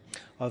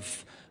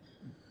 I've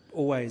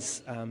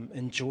always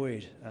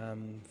enjoyed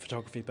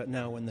photography, but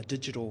now in the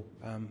digital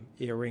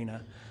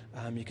arena,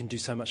 you can do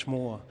so much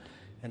more.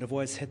 And I've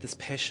always had this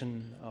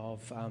passion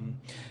of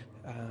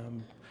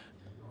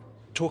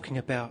talking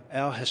about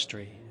our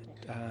history,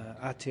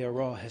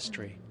 Aotearoa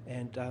history,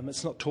 and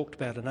it's not talked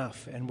about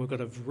enough, and we've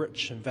got a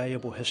rich and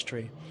valuable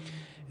history.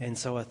 And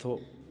so I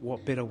thought,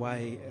 what better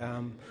way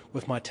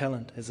with my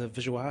talent as a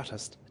visual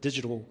artist,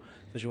 digital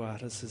visual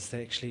artist, is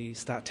to actually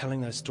start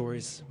telling those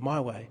stories my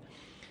way.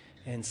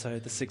 And so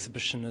this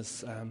exhibition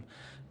is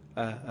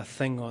a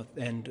thing,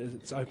 and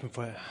it's open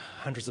for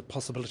hundreds of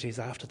possibilities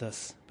after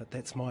this. But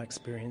that's my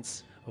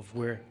experience of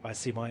where I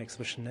see my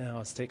exhibition now,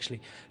 is to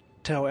actually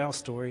tell our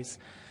stories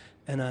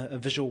in a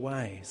visual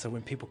way. So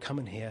when people come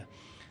in here,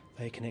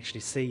 they can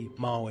actually see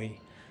Maui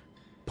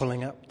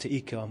pulling up to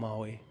Ika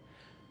Maui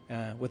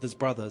with his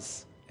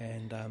brothers,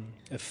 and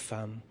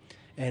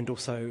and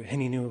also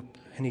Hini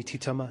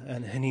Titama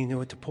and Hini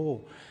Nui Te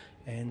Pō.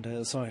 And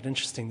it's quite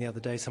interesting, the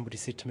other day somebody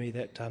said to me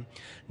that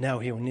now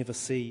he will never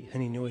see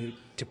Hini Nui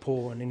Te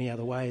Pō in any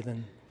other way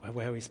than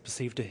how he's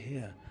perceived it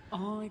here.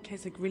 Oh, okay,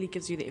 so it really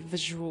gives you that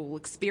visual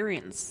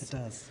experience. It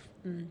does.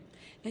 Mm.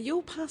 Now,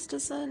 your past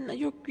is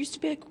you used to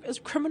be a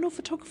criminal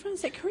photographer,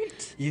 is that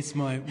correct? Yes,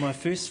 my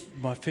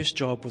first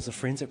job was a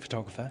forensic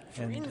photographer.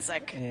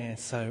 Forensic? And,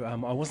 so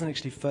I wasn't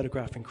actually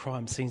photographing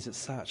crime scenes as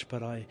such,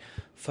 but I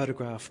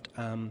photographed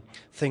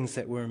things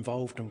that were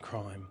involved in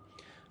crime.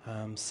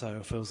 So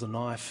if it was a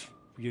knife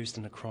used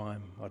in a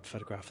crime, I'd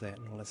photograph that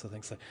and all that sort of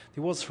thing. So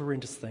there was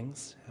horrendous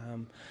things.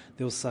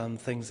 There was some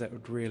things that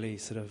would really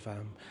sort of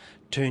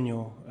turn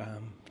your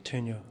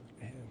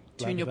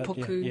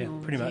puku. Yeah,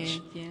 pretty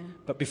much. Yeah.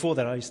 But before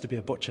that, I used to be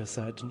a butcher,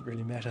 so it didn't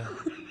really matter.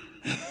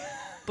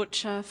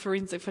 Butcher,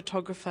 forensic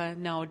photographer,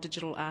 now a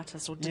digital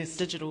artist or Yes,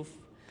 digital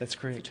that's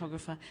correct.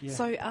 photographer. Yeah.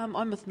 So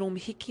I'm with Norm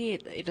Heke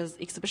at his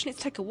exhibition.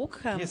 Let's take a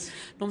walk. Yes.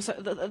 Norm, so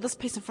this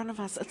piece in front of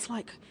us, it's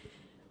like,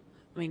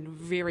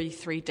 very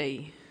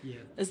 3D. Yeah.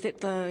 Is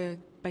that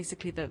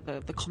basically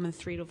the common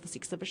thread of this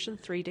exhibition?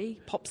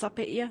 3D pops up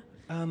at you?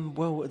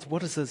 Well,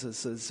 what it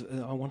is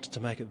I wanted to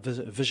make it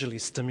visually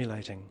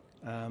stimulating,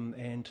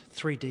 and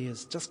 3D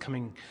is just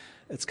coming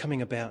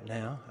about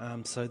now.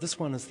 So this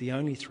one is the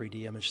only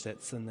 3D image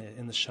that's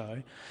in the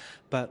show.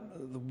 But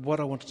what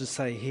I wanted to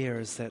say here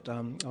is that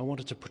I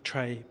wanted to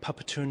portray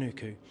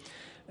Papatūnuku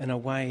in a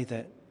way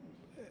that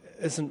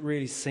isn't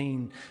really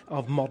seen.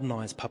 I've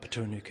modernised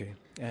Papatūnuku,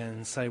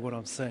 and say what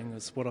I'm saying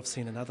is what I've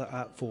seen in other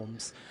art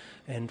forms,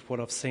 and what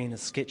I've seen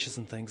as sketches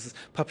and things.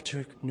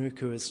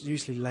 Papatūnuku is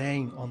usually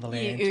laying on the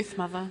land. Yeah, Earth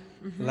Mother.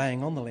 Mm-hmm.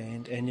 Laying on the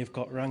land, and you've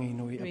got Rangi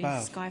Nui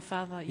above. Sky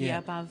Father,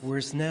 above.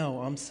 Whereas now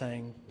I'm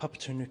saying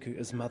Papatūnuku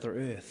is Mother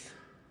Earth.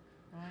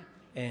 Right.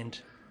 And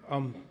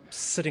I'm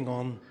sitting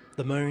on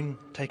the moon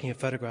taking a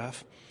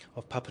photograph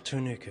of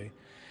Papatūnuku,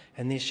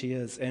 and there she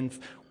is. And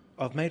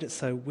I've made it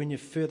so when you're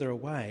further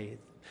away,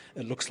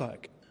 it looks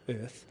like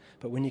Earth,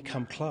 but when you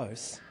come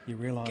close, you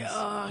realise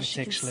it's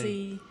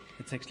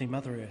actually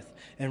Mother Earth.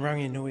 And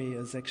Rangi Nui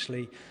is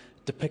actually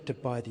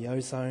depicted by the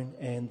ozone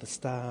and the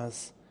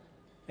stars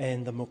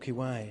and the Milky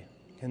Way,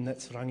 and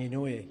that's Rangi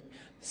Nui,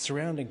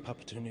 surrounding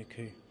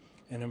Papatūnuku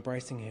and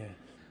embracing her.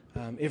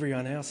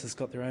 Everyone else has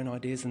got their own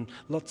ideas, and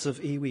lots of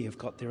iwi have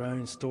got their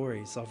own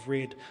stories. I've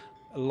read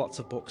lots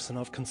of books, and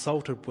I've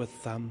consulted with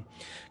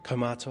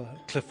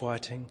Kaumātua, Cliff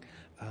Whiting,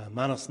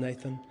 Manos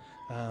Nathan,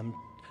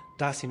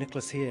 Darcy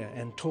Nicholas here,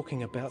 and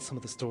talking about some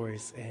of the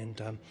stories,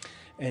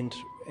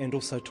 and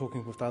also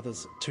talking with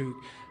others to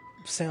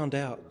sound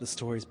out the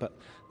stories. But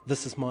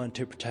this is my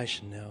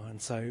interpretation now,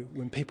 and so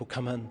when people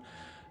come in,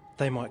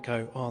 they might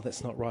go, "Oh,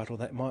 that's not right," or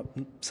they might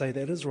say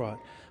that is right.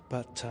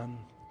 But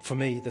for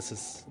me, this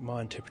is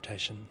my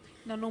interpretation.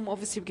 Now, Norm,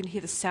 obviously we can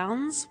hear the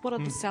sounds. What are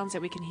the sounds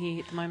that we can hear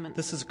at the moment?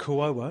 This is a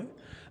kuawa.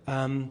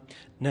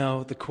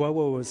 Now, the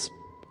kuawa was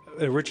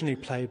originally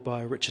played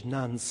by Richard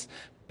Nuns.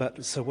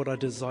 But so what I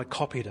did is I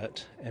copied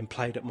it and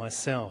played it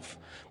myself,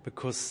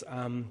 because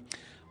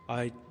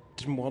I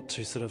didn't want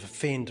to sort of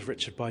offend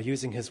Richard by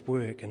using his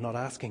work and not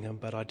asking him,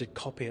 but I did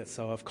copy it.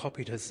 So I've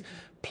copied his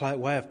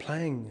way of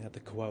playing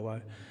the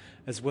kuawa,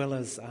 as well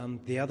as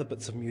the other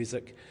bits of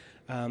music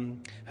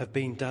have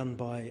been done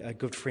by a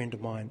good friend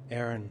of mine,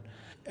 Aaron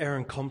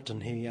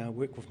Compton. He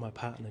worked with my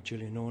partner,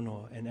 Julian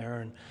Ornor, and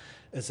Aaron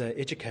is an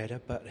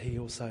educator, but he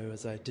also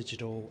is a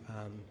digital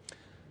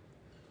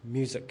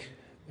music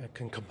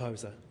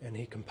composer, and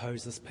he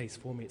composed this piece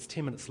for me. It's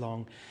 10 minutes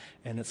long,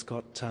 and it's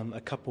got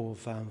a couple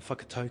of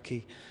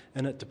whakatauki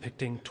in it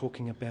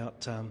talking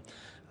about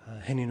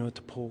Hinenua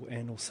Te Pō,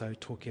 and also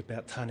talking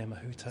about Tāne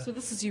Mahuta. So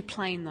this is you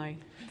playing though?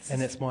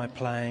 And that's my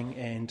playing,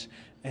 and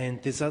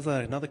there's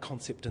another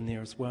concept in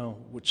there as well,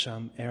 which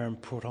Aaron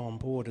brought on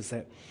board, is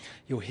that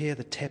you'll hear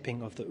the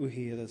tapping of the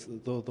uhi,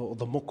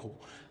 the moko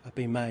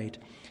being made.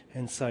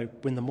 And so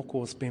when the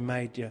moko is being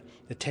made, they're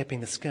tapping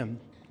the skin,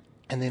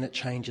 and then it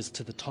changes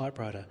to the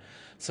typewriter.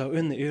 So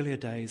in the earlier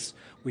days,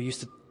 we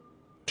used to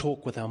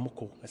talk with our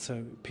moko.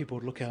 So people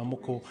would look at our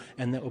moko,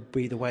 and that would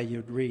be the way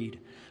you'd read.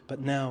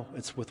 But now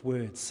it's with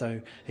words.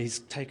 So he's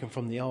taken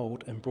from the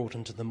old and brought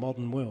into the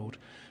modern world.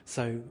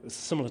 So it's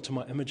similar to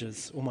my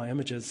images. All my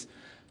images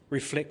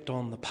reflect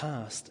on the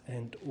past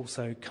and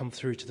also come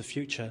through to the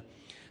future.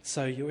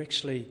 So you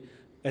actually,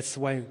 that's the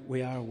way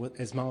we are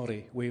as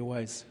Māori. We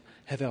always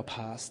have our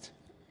past,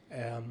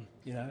 a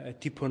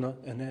tipuna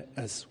and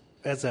as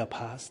our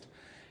past,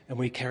 and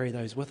we carry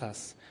those with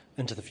us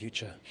into the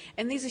future.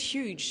 And these are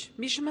huge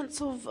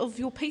measurements of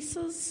your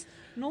pieces,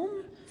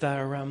 Norm?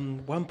 They're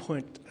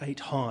 1.8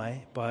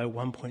 high by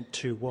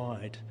 1.2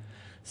 wide.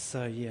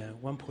 So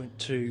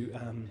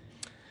 1.2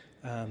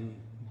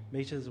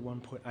 metres,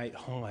 1.8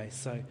 high.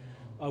 So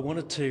I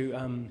wanted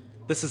to,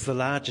 this is the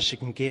largest you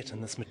can get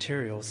in this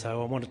material,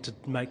 so I wanted to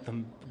make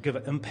them, give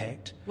it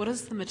impact. What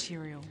is the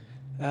material?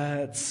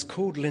 It's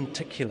called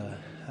lenticular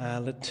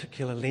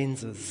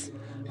lenses.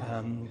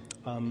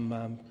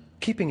 I'm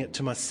keeping it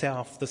to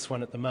myself, this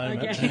one at the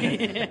moment.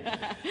 Okay.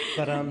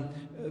 But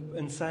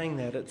in saying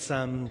that, it's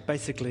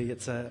basically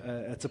it's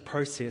a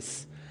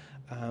process,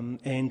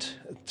 and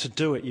to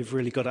do it, you've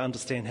really got to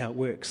understand how it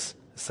works.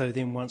 So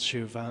then, once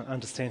you've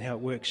understand how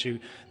it works, you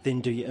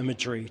then do your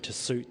imagery to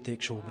suit the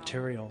actual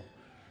material.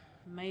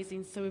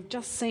 Amazing. So we've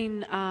just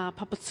seen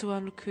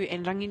Papatua, Nuku,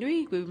 and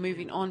Ranginui. We're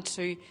moving on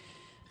to.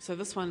 So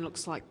this one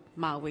looks like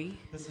Maui.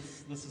 This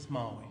is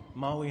Maui.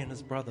 Maui and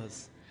his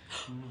brothers.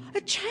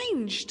 It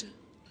changed.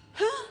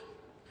 Huh?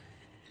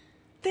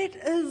 That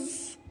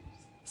is...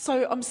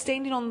 So I'm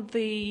standing on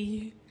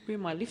the... Where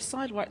am I? Left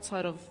side? Right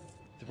side of...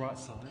 The right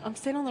side. I'm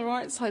standing on the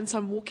right side, and so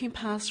I'm walking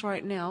past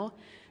right now.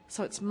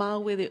 So it's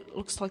Maui that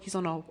looks like he's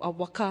on a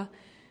waka.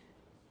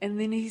 And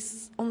then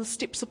he's on the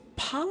steps of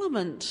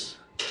Parliament.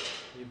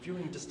 Your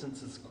viewing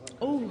distance is quite...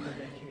 Oh. Back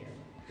here.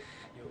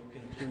 You'll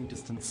get a viewing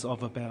distance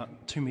of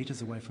about 2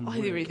 metres away from the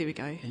work. There we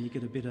go. And you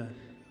get a better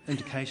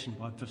indication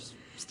by just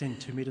standing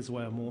 2 metres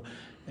away or more,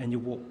 and you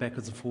walk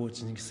backwards and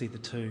forwards and you can see the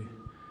two.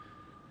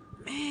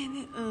 Man,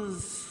 it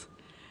is...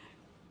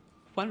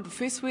 The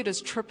first word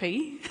is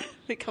trippy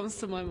that comes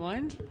to my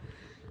mind.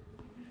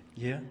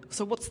 Yeah.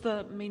 So what's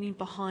the meaning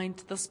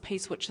behind this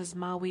piece, which is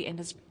Maui and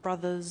his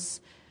brothers?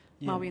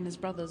 Yeah. Maui and his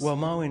brothers. Well,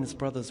 Maui and his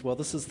brothers,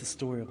 this is the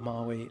story of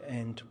Maui,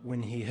 and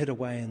when he hid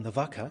away in the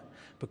waka,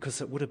 because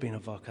it would have been a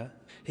waka,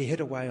 he hid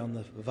away on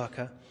the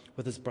waka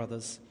with his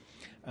brothers.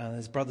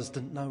 His brothers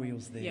didn't know he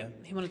was there. Yeah,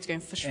 he wanted to go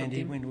and fish with them. And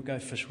he went to go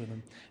fish with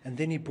them. And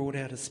then he brought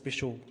out a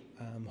special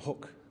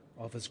hook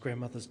of his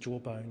grandmother's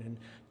jawbone and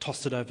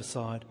tossed it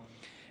overside.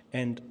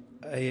 And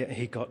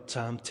he got te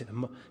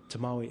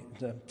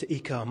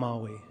ika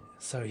Maui.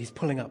 So he's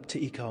pulling up te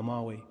ika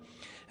Maui.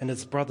 And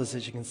his brothers,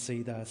 as you can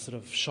see, they're sort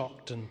of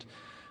shocked and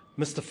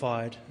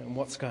mystified in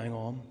what's going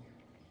on.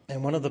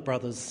 And one of the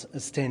brothers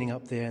is standing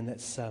up there, and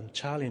that's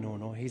Charlie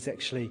Nono. He's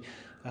actually,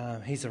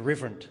 he's a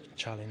reverend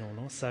Charlie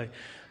Nono. So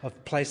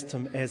I've placed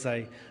him as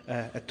a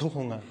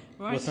tohunga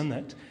within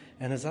it.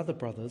 And his other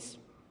brothers,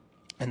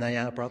 and they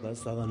are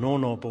brothers, they're the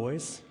Nono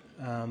boys.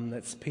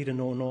 That's Peter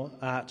Nono,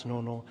 Art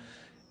Nono,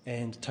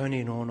 and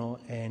Tony Nono,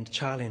 and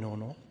Charlie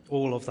Nono,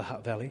 all of the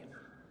Hutt Valley,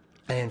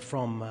 and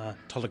from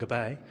Tolaga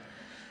Bay.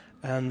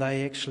 And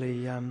they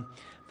actually,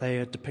 they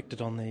are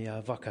depicted on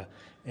the waka.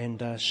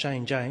 And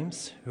Shane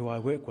James, who I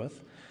work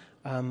with,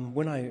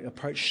 when I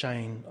approached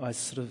Shane, I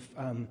sort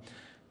of,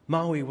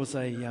 Maui was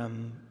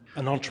an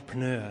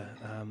entrepreneur,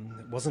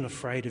 wasn't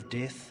afraid of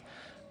death.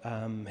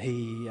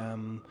 He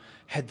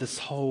had this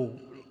whole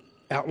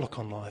outlook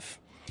on life.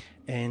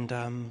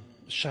 And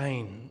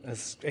Shane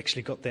has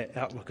actually got that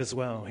outlook as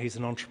well. He's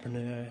an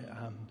entrepreneur,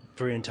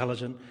 very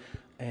intelligent,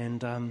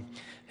 and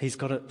he's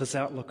got this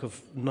outlook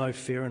of no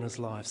fear in his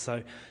life.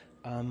 So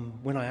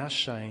when I asked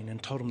Shane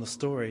and told him the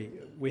story,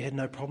 we had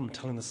no problem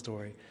telling the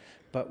story.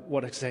 But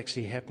what is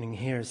actually happening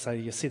here is, so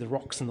you see the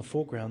rocks in the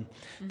foreground,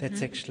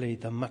 that's actually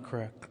the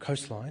Makara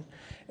coastline,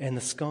 and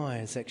the sky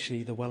is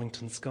actually the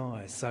Wellington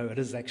sky. So it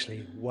is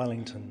actually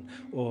Wellington,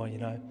 or,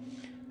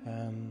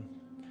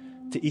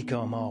 Te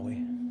Ika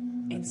Maui.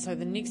 And so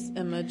the next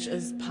image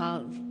is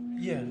part...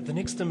 Yeah, the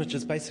next image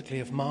is basically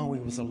if Maui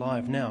was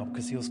alive now,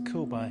 because he was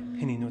killed by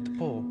Hinenua Te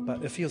Pō,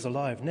 but if he was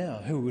alive now,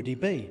 who would he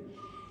be?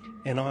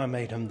 And I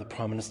made him the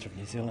Prime Minister of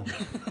New Zealand.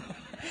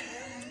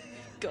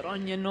 Good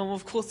on you, Norm.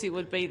 Of course he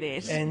would be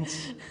that. And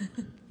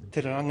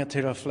Te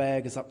Rangatira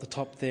flag is up the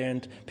top there,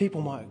 and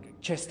people might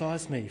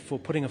chastise me for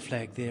putting a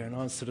flag there, and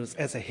I was sort of,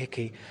 as a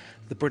Heke,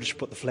 the British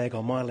put the flag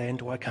on my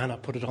land, why can't I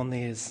put it on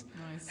theirs?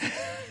 Nice.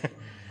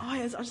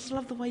 I just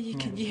love the way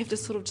you have to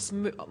sort of just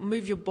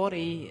move your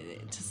body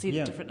to see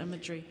the different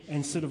imagery.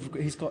 And sort of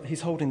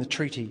he's holding the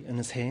treaty in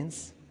his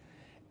hands,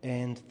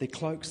 And the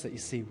cloaks that you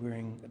see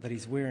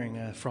he's wearing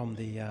are from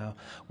the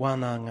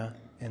whanau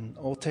and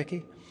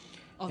Oteki.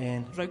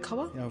 And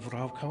Raukawa?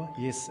 Raukawa,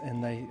 yes.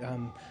 And they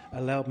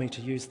allowed me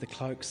to use the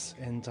cloaks,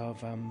 and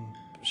I've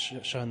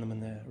shown them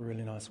in a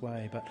really nice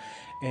way.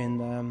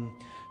 And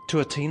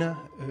Tuatina,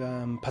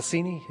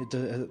 Pasini,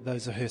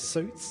 those are her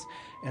suits.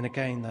 And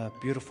again, they're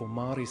beautiful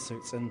Maori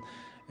suits.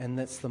 And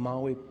that's the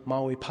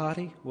Maui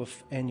party,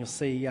 and you'll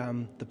see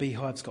the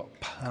beehive's got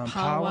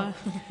pawa,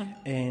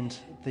 and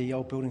the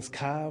old building's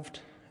carved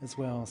as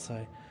well.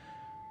 So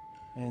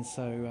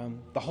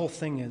the whole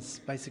thing is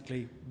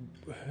basically,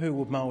 who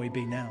would Maui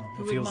be now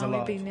if he was alive? Who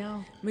would Maui be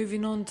now?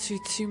 Moving on to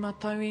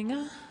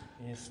Tūmatauenga.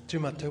 Yes,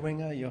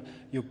 Tūmatauenga.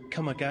 You'll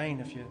come again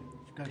if you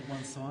go to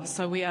one side.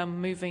 So we are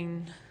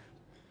moving.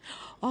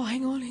 Oh,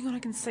 hang on, I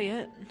can see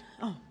it.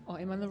 Oh,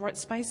 am I in the right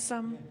space?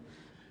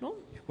 No?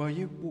 Well,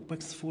 you walk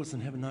back forwards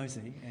and have a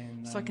nosy.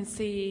 So I can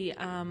see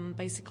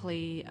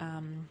basically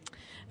an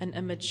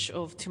image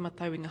of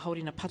Tūmatauenga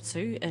holding a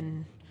patu,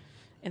 and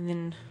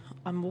then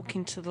I'm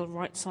walking to the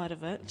right side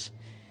of it.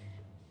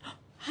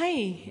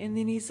 Hey, and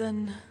then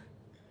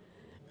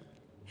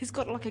he's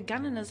got like a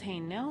gun in his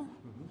hand now.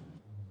 Mm-hmm.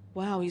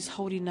 Wow, he's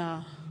holding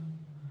a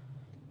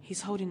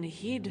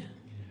head.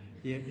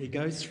 Yeah, he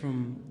goes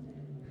from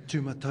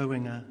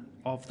Tūmatauenga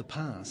of the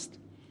past,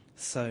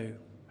 so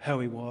how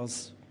he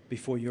was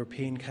before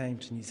European came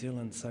to New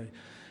Zealand. So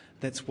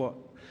that's what,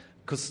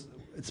 because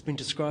it's been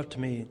described to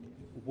me,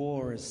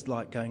 war is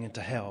like going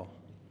into hell.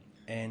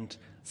 And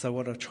so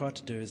what I tried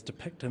to do is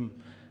depict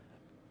him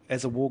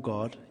as a war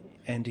god,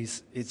 and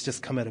he's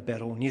just come out of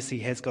battle. And yes, he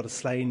has got a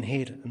slain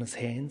head in his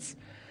hands.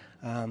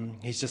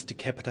 He's just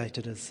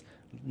decapitated his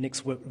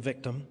next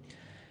victim.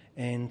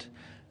 And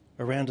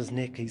around his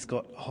neck, he's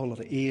got a whole lot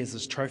of ears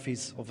as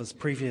trophies of his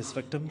previous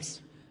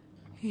victims.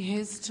 He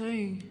has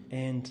too.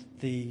 And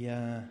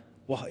the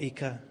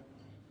waha'ika,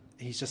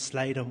 he's just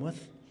slayed him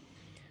with.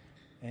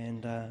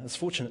 And it's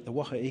fortunate the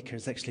waha'ika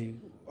is actually,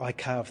 I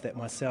carved that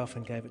myself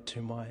and gave it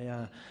to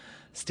my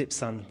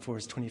stepson for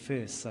his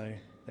 21st. So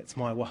that's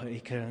my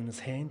waha'ika in his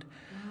hand.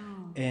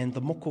 Wow. And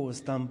the moko was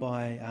done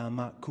by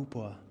Mark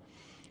Kupua.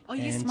 Oh,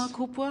 yes, Mark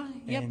Kupua.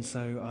 Yep. And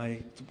so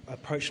I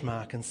approached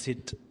Mark and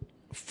said,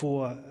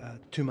 for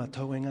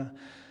Tūmatauenga,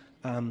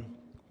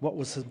 what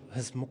was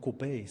his moko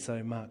be?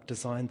 So Mark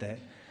designed that.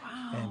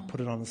 Wow. And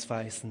put it on his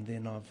face, and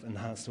then I've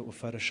enhanced it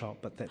with Photoshop,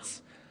 but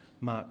that's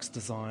Mark's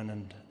design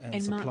and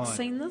supply. And Mark's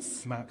seen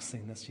this? Mark's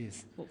seen this,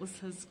 yes. What was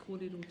his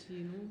kōrero to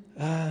you?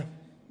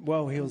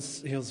 Well, he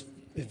was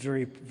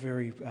very,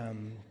 very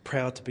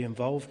proud to be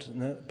involved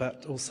in it,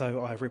 but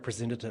also I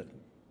represented it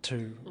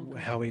to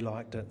how he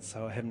liked it,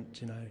 so I haven't,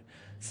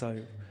 so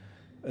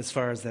as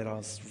far as that, I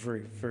was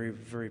very, very,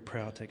 very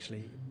proud to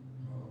actually.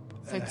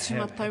 So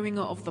Tūmatauenga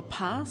of the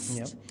past.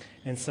 Yep.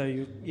 And so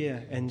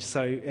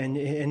and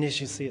as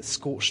you see, it's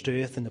scorched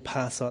earth and the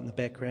past out in the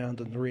background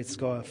and the red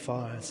sky of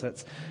fire. So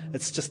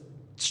it's just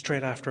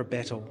straight after a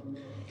battle.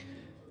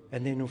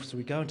 And then as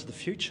we go into the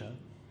future,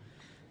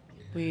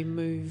 we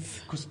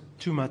move, because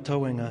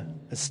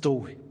Tūmatauenga is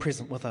still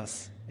present with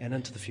us and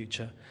into the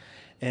future.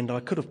 And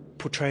I could have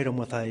portrayed him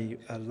with a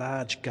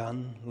large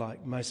gun,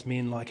 like most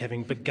men like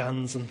having big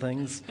guns and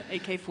things.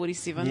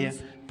 AK-47s. Yeah,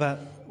 but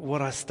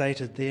what I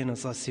stated then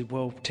is I said,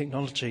 well,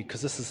 technology,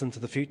 because this is into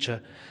the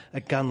future,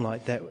 a gun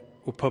like that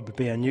will probably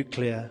be a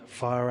nuclear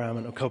firearm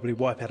and it'll probably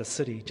wipe out a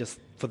city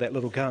just for that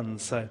little gun.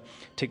 So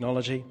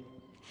technology.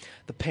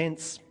 The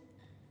pants,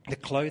 the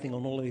clothing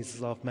on all these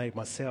I've made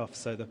myself.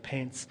 So the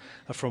pants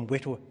are from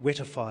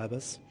weta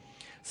fibres.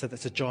 So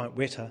that's a giant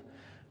weta.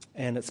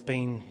 And it's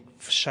been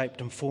shaped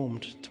and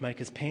formed to make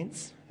his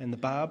pants and the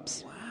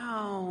barbs.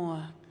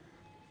 Wow.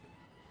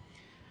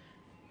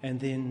 And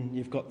then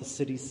you've got the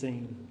city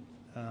scene,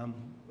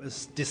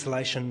 it's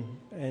desolation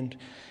and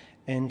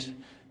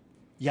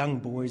young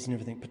boys and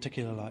everything,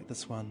 particularly like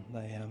this one.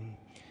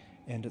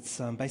 And it's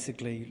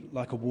basically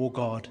like a war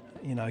god,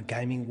 a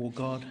gaming war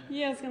god.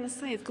 Yeah, I was going to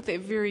say, it's got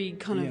that very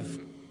kind of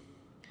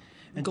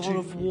and god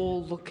of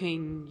war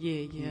looking,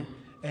 yeah.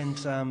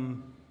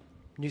 And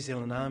New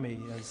Zealand Army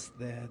is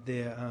their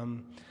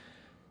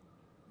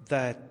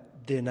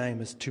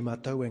name is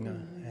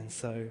Tūmatauenga, and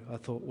so I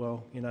thought,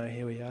 well,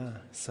 here we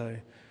are. So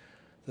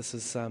this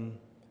is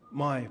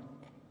my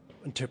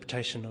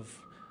interpretation of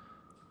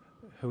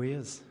who he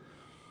is.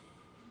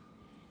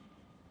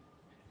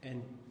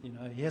 And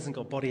he hasn't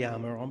got body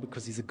armour on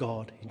because he's a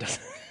god. He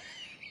doesn't.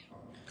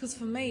 Because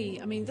for me,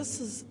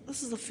 this is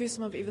the first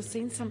time I've ever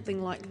seen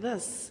something like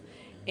this,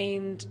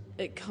 and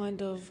it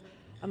kind of,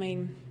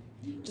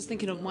 just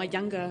thinking of my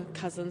younger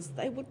cousins,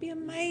 they would be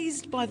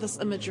amazed by this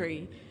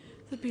imagery.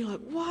 They'd be like,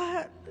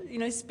 what?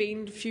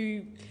 Spend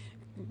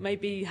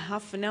maybe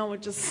half an hour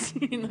just,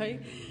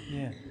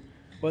 Yeah.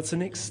 Well, it's the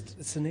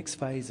next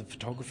phase of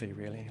photography,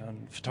 really.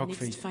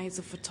 Photography. Next phase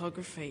of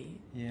photography.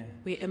 Yeah.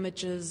 Where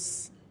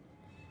images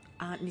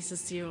aren't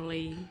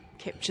necessarily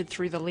captured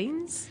through the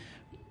lens.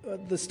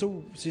 You're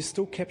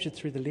still captured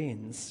through the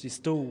lens. You're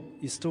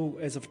still,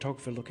 as a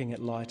photographer, looking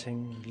at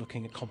lighting,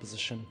 looking at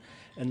composition,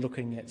 and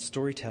looking at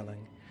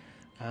storytelling.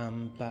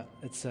 but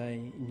it's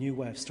a new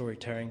way of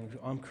storytelling.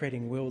 I'm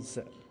creating worlds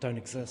that don't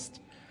exist.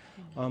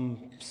 I'm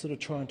sort of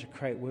trying to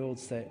create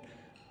worlds that,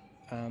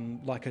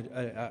 like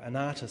an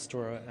artist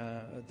or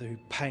who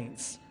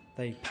paints,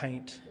 they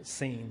paint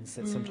scenes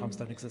that sometimes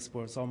don't exist,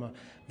 whereas I'm a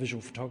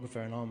visual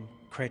photographer and I'm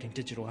creating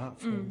digital art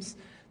forms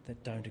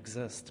that don't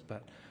exist,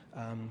 but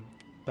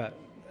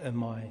in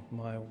my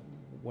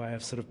way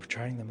of sort of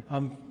portraying them.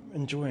 I'm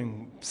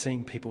enjoying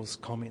seeing people's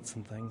comments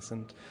and things,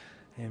 and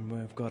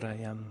we've got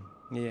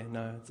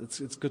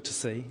it's good to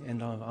see,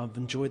 and I've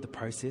enjoyed the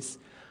process.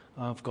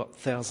 I've got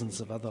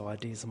thousands of other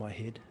ideas in my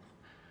head,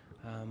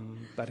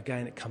 but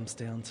again it comes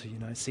down to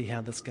see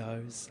how this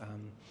goes.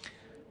 And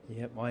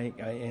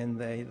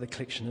the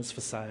collection is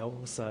for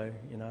sale, so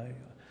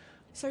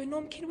So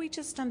Norm, can we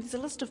just there's a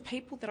list of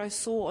people that I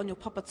saw on your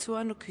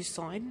Papatua Nuku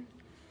sign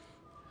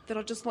that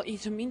I'd just like you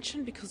to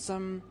mention, because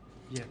one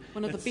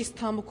of the best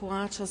tāmoko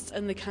artists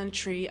in the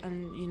country,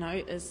 and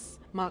is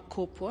Mark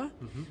Kopua.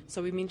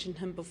 So we mentioned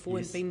him before,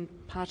 and been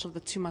part of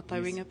the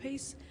Whiringa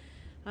piece.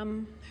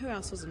 Who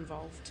else was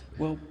involved?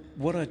 Well,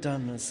 what I've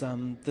done is,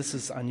 this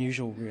is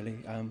unusual really,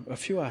 a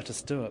few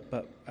artists do it,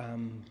 but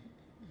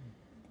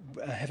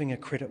having a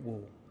credit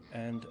wall,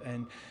 and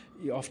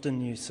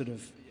often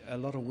a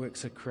lot of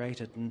works are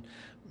created, and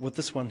with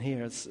this one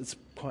here it's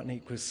quite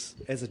neat, because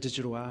as a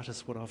digital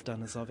artist what I've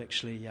done is I've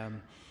actually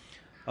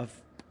I've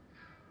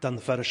done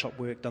the Photoshop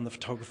work, done the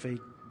photography,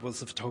 was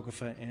the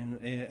photographer,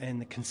 and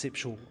the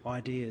conceptual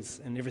ideas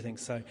and everything,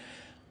 so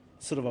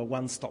sort of a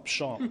one-stop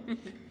shop.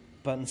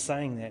 But in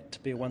saying that, to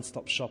be a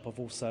one-stop shop, I've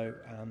also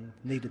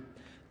needed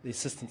the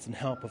assistance and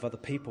help of other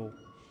people,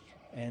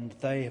 and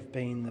they have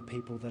been the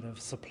people that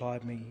have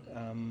supplied me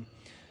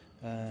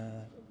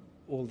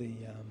all the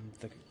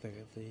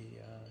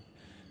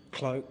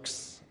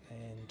cloaks,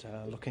 and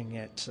looking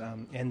at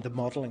and the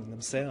modelling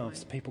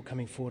themselves, people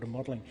coming forward and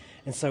modelling.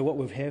 And so what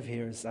we have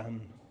here is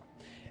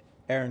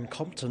Aaron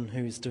Compton,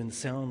 who's doing the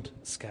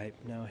soundscape.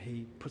 Now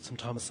he put some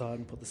time aside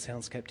and put the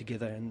soundscape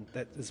together, and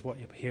that is what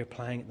you hear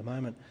playing at the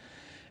moment.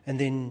 And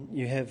then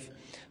you have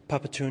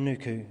Papatua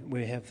Nuku,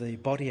 we have the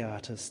body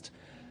artist,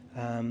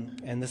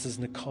 and this is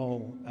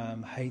Nicole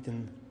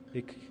Hayden.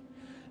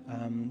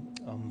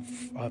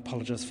 I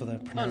apologise for the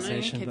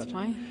pronunciation,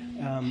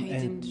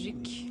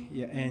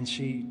 and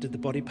she did the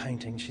body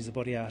painting. She's a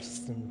body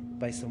artist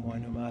based in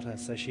Wainuiomata,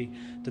 so she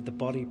did the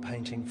body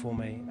painting for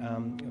me,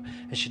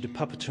 and she did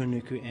Papatua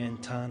Nuku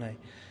and Tane.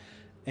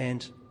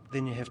 And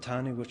then you have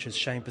Tane, which is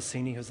Shane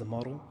Passini, who's the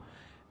model,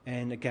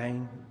 and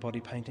again body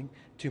painting.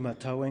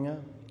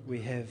 Tūmatauenga,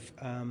 we have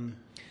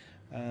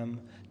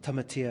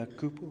Tamatea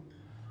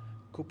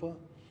Kupa,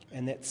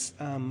 and that's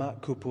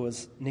Mark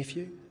Kupua's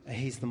nephew.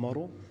 He's the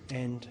model,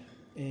 and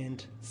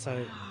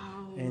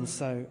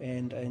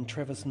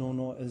Travis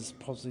Nornor is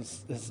probably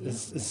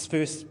his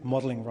first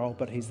modelling role,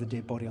 but he's the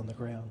dead body on the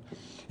ground.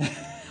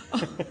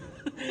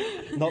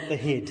 Not the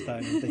head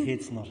though. The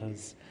head's not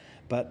his,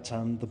 but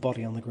the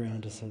body on the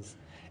ground is his.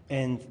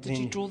 And did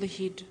you draw the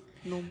head,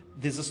 Norm?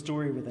 There's a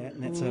story with that,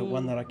 and that's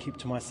one that I keep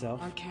to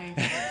myself. Okay.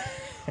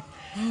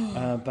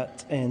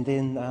 And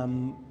then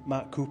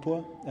Mark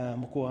Kupua,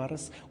 moko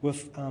artist,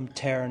 with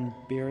Taryn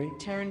Berry.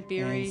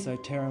 And so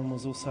Taryn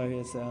was also,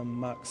 as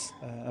Mark's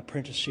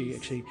apprentice, she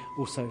actually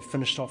also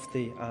finished off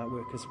the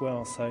artwork as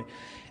well. So,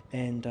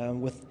 and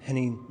with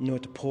Hini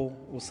Nuatapo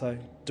also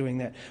doing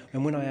that.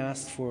 And when I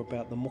asked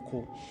about the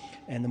moko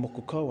and the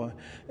moko koa,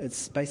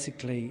 it's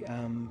basically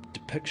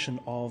depiction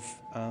of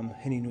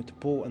Hini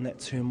Nuatapo, and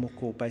that's her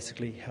moko,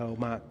 basically how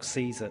Mark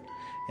sees it.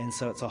 And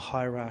so it's a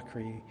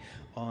hierarchy.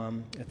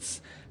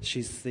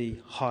 She's the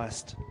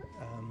highest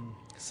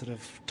sort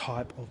of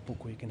type of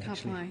book where you can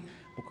actually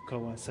moko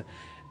koa. So,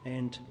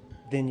 and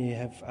then you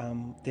have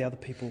the other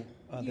people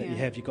that you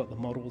have. You've got the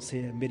models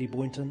here, Mary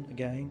Boynton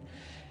again,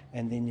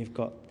 and then you've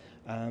got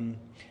Hini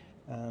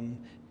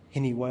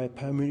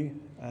Waipamuru,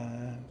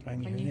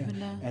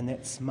 and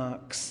that's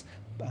Mark's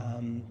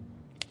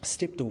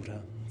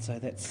stepdaughter. So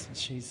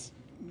she's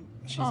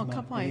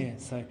Mark, yeah.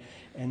 So,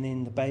 and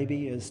then the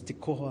baby is Te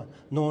Koha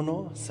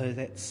Nono. So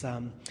that's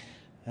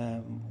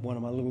one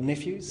of my little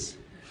nephews.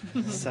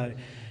 So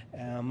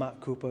Mark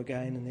Cooper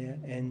again in there,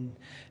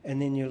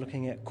 and then you're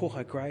looking at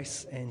Koha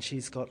Grace, and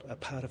she's got a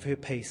part of her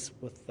piece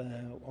with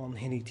on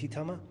Hini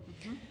Titama,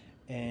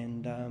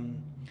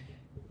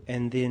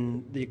 and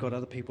then you've got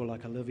other people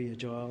like Olivia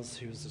Giles,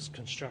 who was this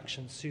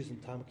construction. Susan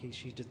Tamaki,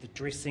 she did the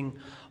dressing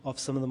of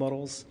some of the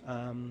models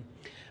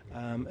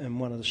in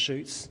one of the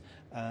shoots.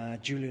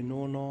 Julia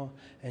Nornor,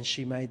 and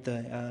she made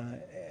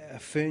a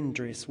fern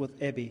dress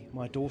with Abby,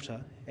 my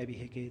daughter, Abby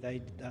Heke.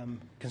 They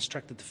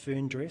constructed the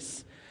fern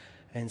dress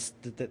and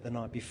did that the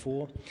night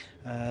before.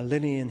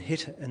 Lillian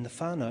Hitt in the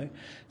whanau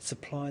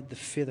supplied the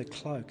feather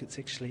cloak. It's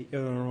actually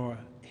Eleanor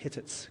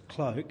Hittit's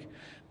cloak,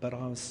 but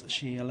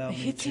she allowed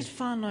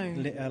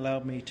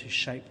me to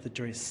shape the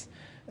dress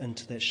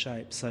into that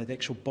shape. So the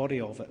actual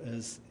body of it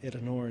is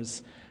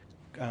Eleanor's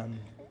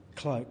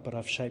cloak, but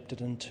I've shaped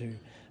it into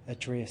a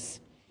dress.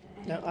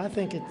 No, I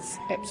think it's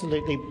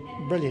absolutely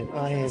brilliant.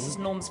 This is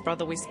Norm's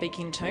brother we're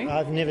speaking to.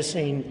 I've never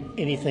seen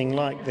anything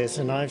like this,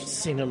 and I've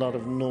seen a lot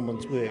of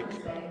Norman's work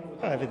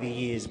over the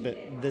years, but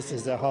this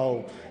is a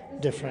whole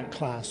different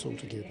class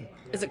altogether.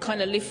 Is it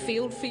kind of left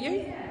field for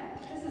you?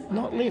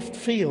 Not left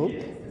field,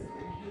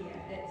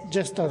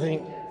 just I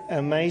think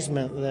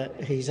amazement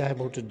that he's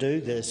able to do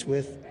this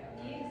with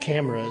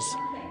cameras,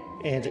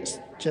 and it's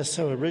just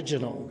so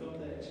original.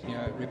 You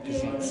know, it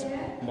represents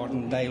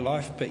modern day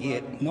life, but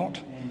yet not.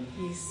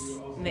 Yes,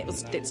 and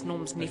that's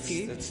Norm's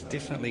nephew. It's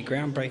definitely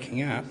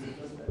groundbreaking art.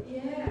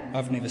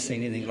 I've never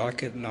seen anything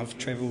like it, and I've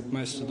travelled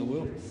most of the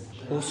world.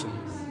 Awesome.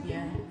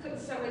 Yeah.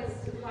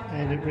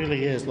 And it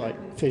really is like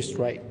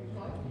first-rate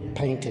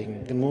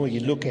painting. The more you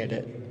look at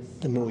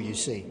it, the more you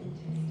see.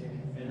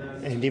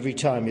 And every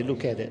time you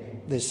look at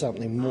it, there's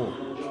something more.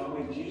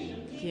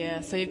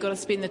 Yeah, so you've got to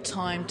spend the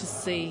time to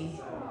see.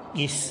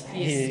 Yes.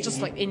 Yes,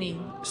 just like any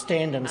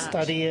stand and art.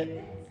 study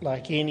it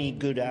like any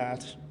good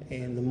art,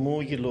 and the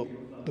more you look,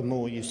 the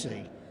more you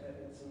see.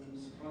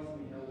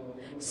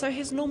 So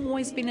has Norm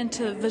always been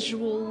into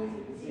visual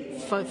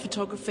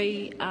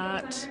photography,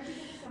 art?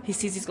 He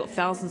says he's got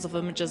thousands of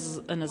images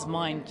in his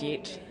mind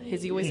yet.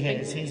 Has he always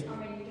been?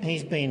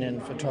 He's been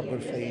in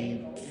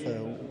photography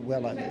for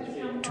well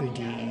over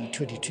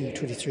 22,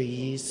 23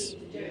 years.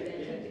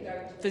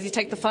 Does he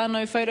take the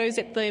whanau photos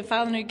at the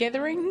whanau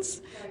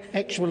gatherings?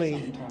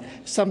 Actually,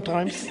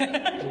 sometimes.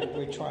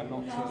 We try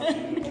not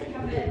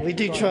to. We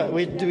do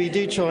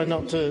try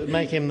not to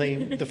make him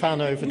the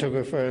whanau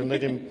photographer and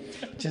let him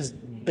just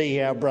be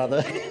our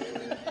brother.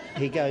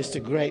 He goes to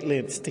great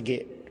lengths to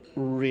get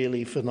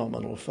really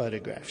phenomenal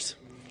photographs,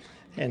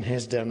 and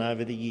has done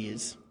over the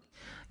years.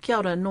 Kia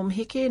ora, Norm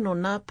Heke, no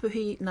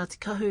Ngāpuhi, Ngāti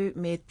Kahu,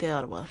 me Te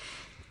Arawa.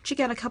 Check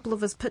out a couple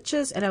of his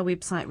pictures at our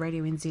website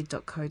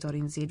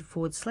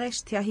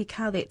radionz.co.nz/Te Ahi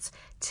Ka, that's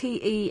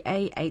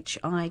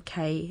TEAHIKAA.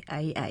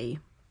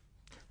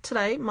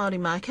 Today, Māori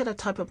Market, a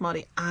type of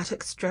Māori art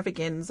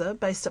extravaganza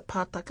based at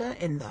Pātaka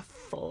in the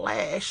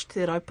flash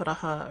Te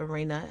Rauparaha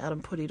Arena out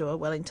in Porirua,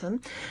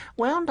 Wellington,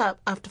 wound up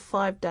after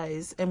 5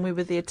 days, and we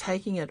were there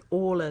taking it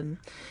all in.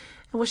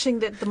 And wishing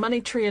that the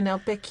money tree in our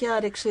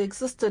backyard actually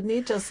existed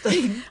near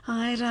Justine.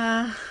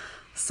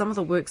 Some of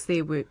the works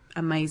there were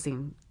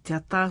amazing. Te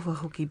tāhua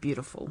hoki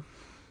beautiful.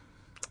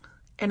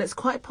 And it's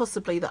quite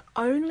possibly the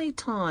only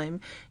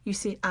time you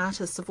see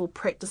artists of all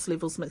practice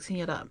levels mixing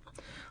it up.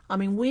 I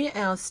mean, where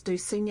else do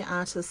senior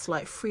artists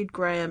like Fred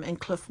Graham and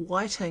Cliff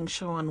Whiting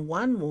show on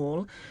one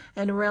wall,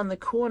 and around the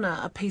corner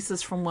are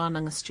pieces from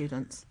wānanga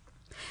students?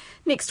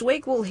 Next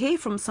week, we'll hear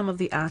from some of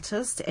the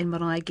artists, and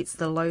Maraea gets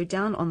the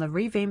lowdown on the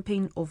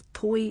revamping of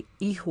toi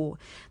iho.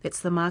 That's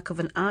the mark of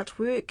an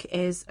artwork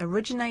as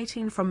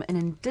originating from an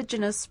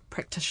Indigenous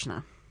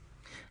practitioner.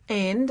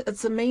 And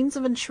it's a means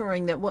of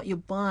ensuring that what you're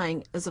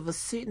buying is of a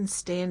certain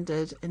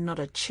standard and not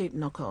a cheap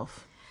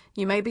knockoff.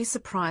 You may be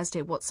surprised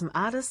at what some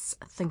artists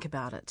think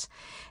about it.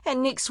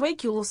 And next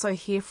week you'll also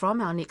hear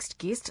from our next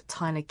guest,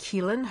 Taina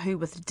Keelan, who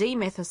with Dee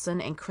Matheson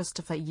and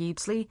Christopher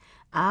Yeebsley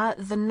are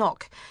The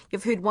Knock.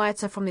 You've heard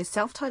Waiata from their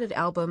self-titled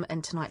album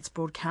in tonight's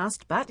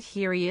broadcast, but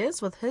here he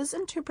is with his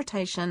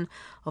interpretation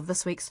of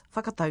this week's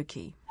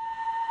whakatauki.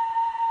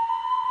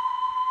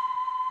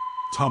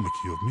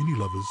 Tamaki of many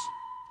lovers.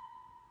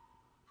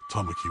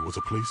 Tamaki was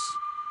a place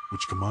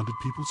which commanded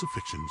people's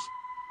affections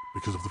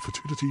because of the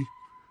fertility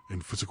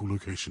and physical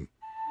location.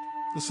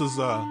 This is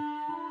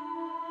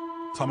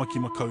Tamaki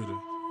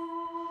Makauru.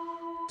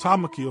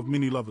 Tamaki of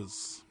many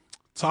lovers.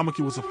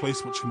 Tamaki was a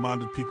place which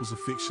commanded people's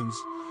affections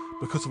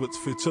because of its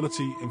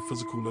fertility and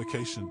physical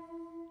location.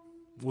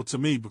 Well, to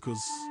me,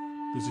 because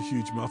there's a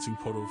huge melting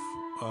pot of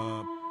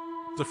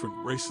different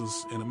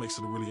races, and it makes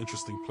it a really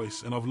interesting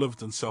place. And I've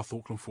lived in South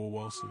Auckland for a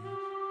while, so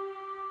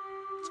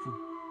it's cool.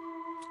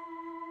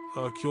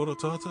 Kia ora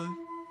tātou,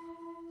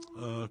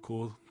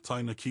 ko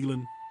Taina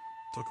Keelan,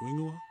 taku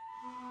ingoa,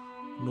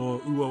 no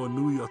uawa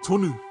nui a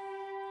tonu.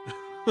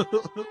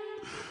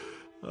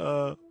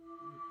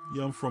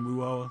 Yeah, I'm from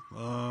Uawa,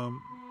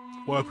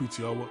 Waiapu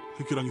te awa,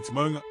 Hukirangi te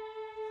maunga.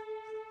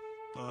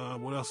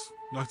 What else?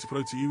 Ngāti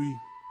Parau te iwi.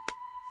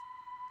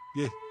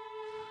 Yeah,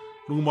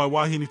 runga mai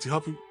wāhine te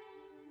hapu.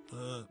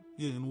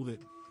 Yeah, and all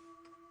that.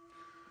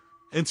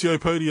 And te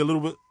Opodi a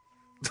little bit.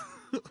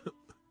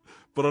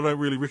 But I don't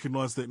really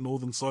recognise that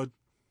northern side.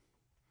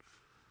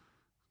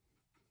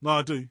 No,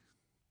 I do.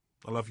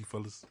 I love you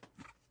fellas.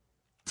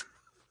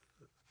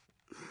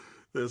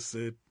 That's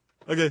sad.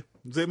 Okay,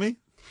 is that me?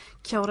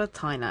 Kia ora,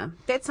 Taina.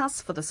 That's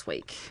us for this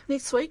week.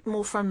 Next week,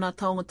 more from Ngā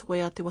Taonga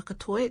Toi a Te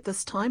Wakatoe.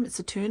 This time, it's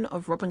the turn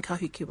of Robin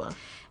Kahukiwa.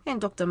 And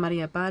Dr.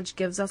 Maria Barge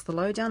gives us the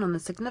lowdown on the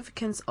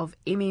significance of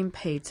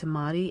MMP to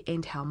Māori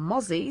and how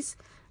Māori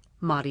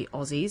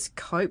Aussies,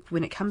 cope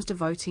when it comes to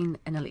voting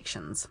in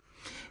elections.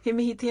 He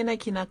mihi tēnei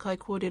ki nā kai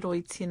kōrero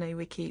I tēnei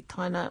wiki.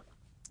 Taina,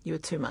 you are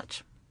too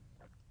much.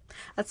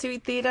 Atu I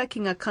tērā ki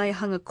ngā kai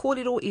hanga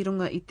kōrero I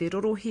runga I te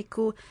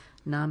rorohiko,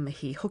 nā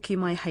mihi hoki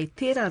mai hei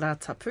tērā rā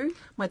tapu.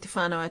 Mai te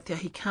whānau a te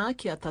ahi kā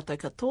ki a tātou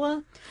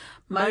katoa.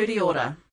 Mauri ora.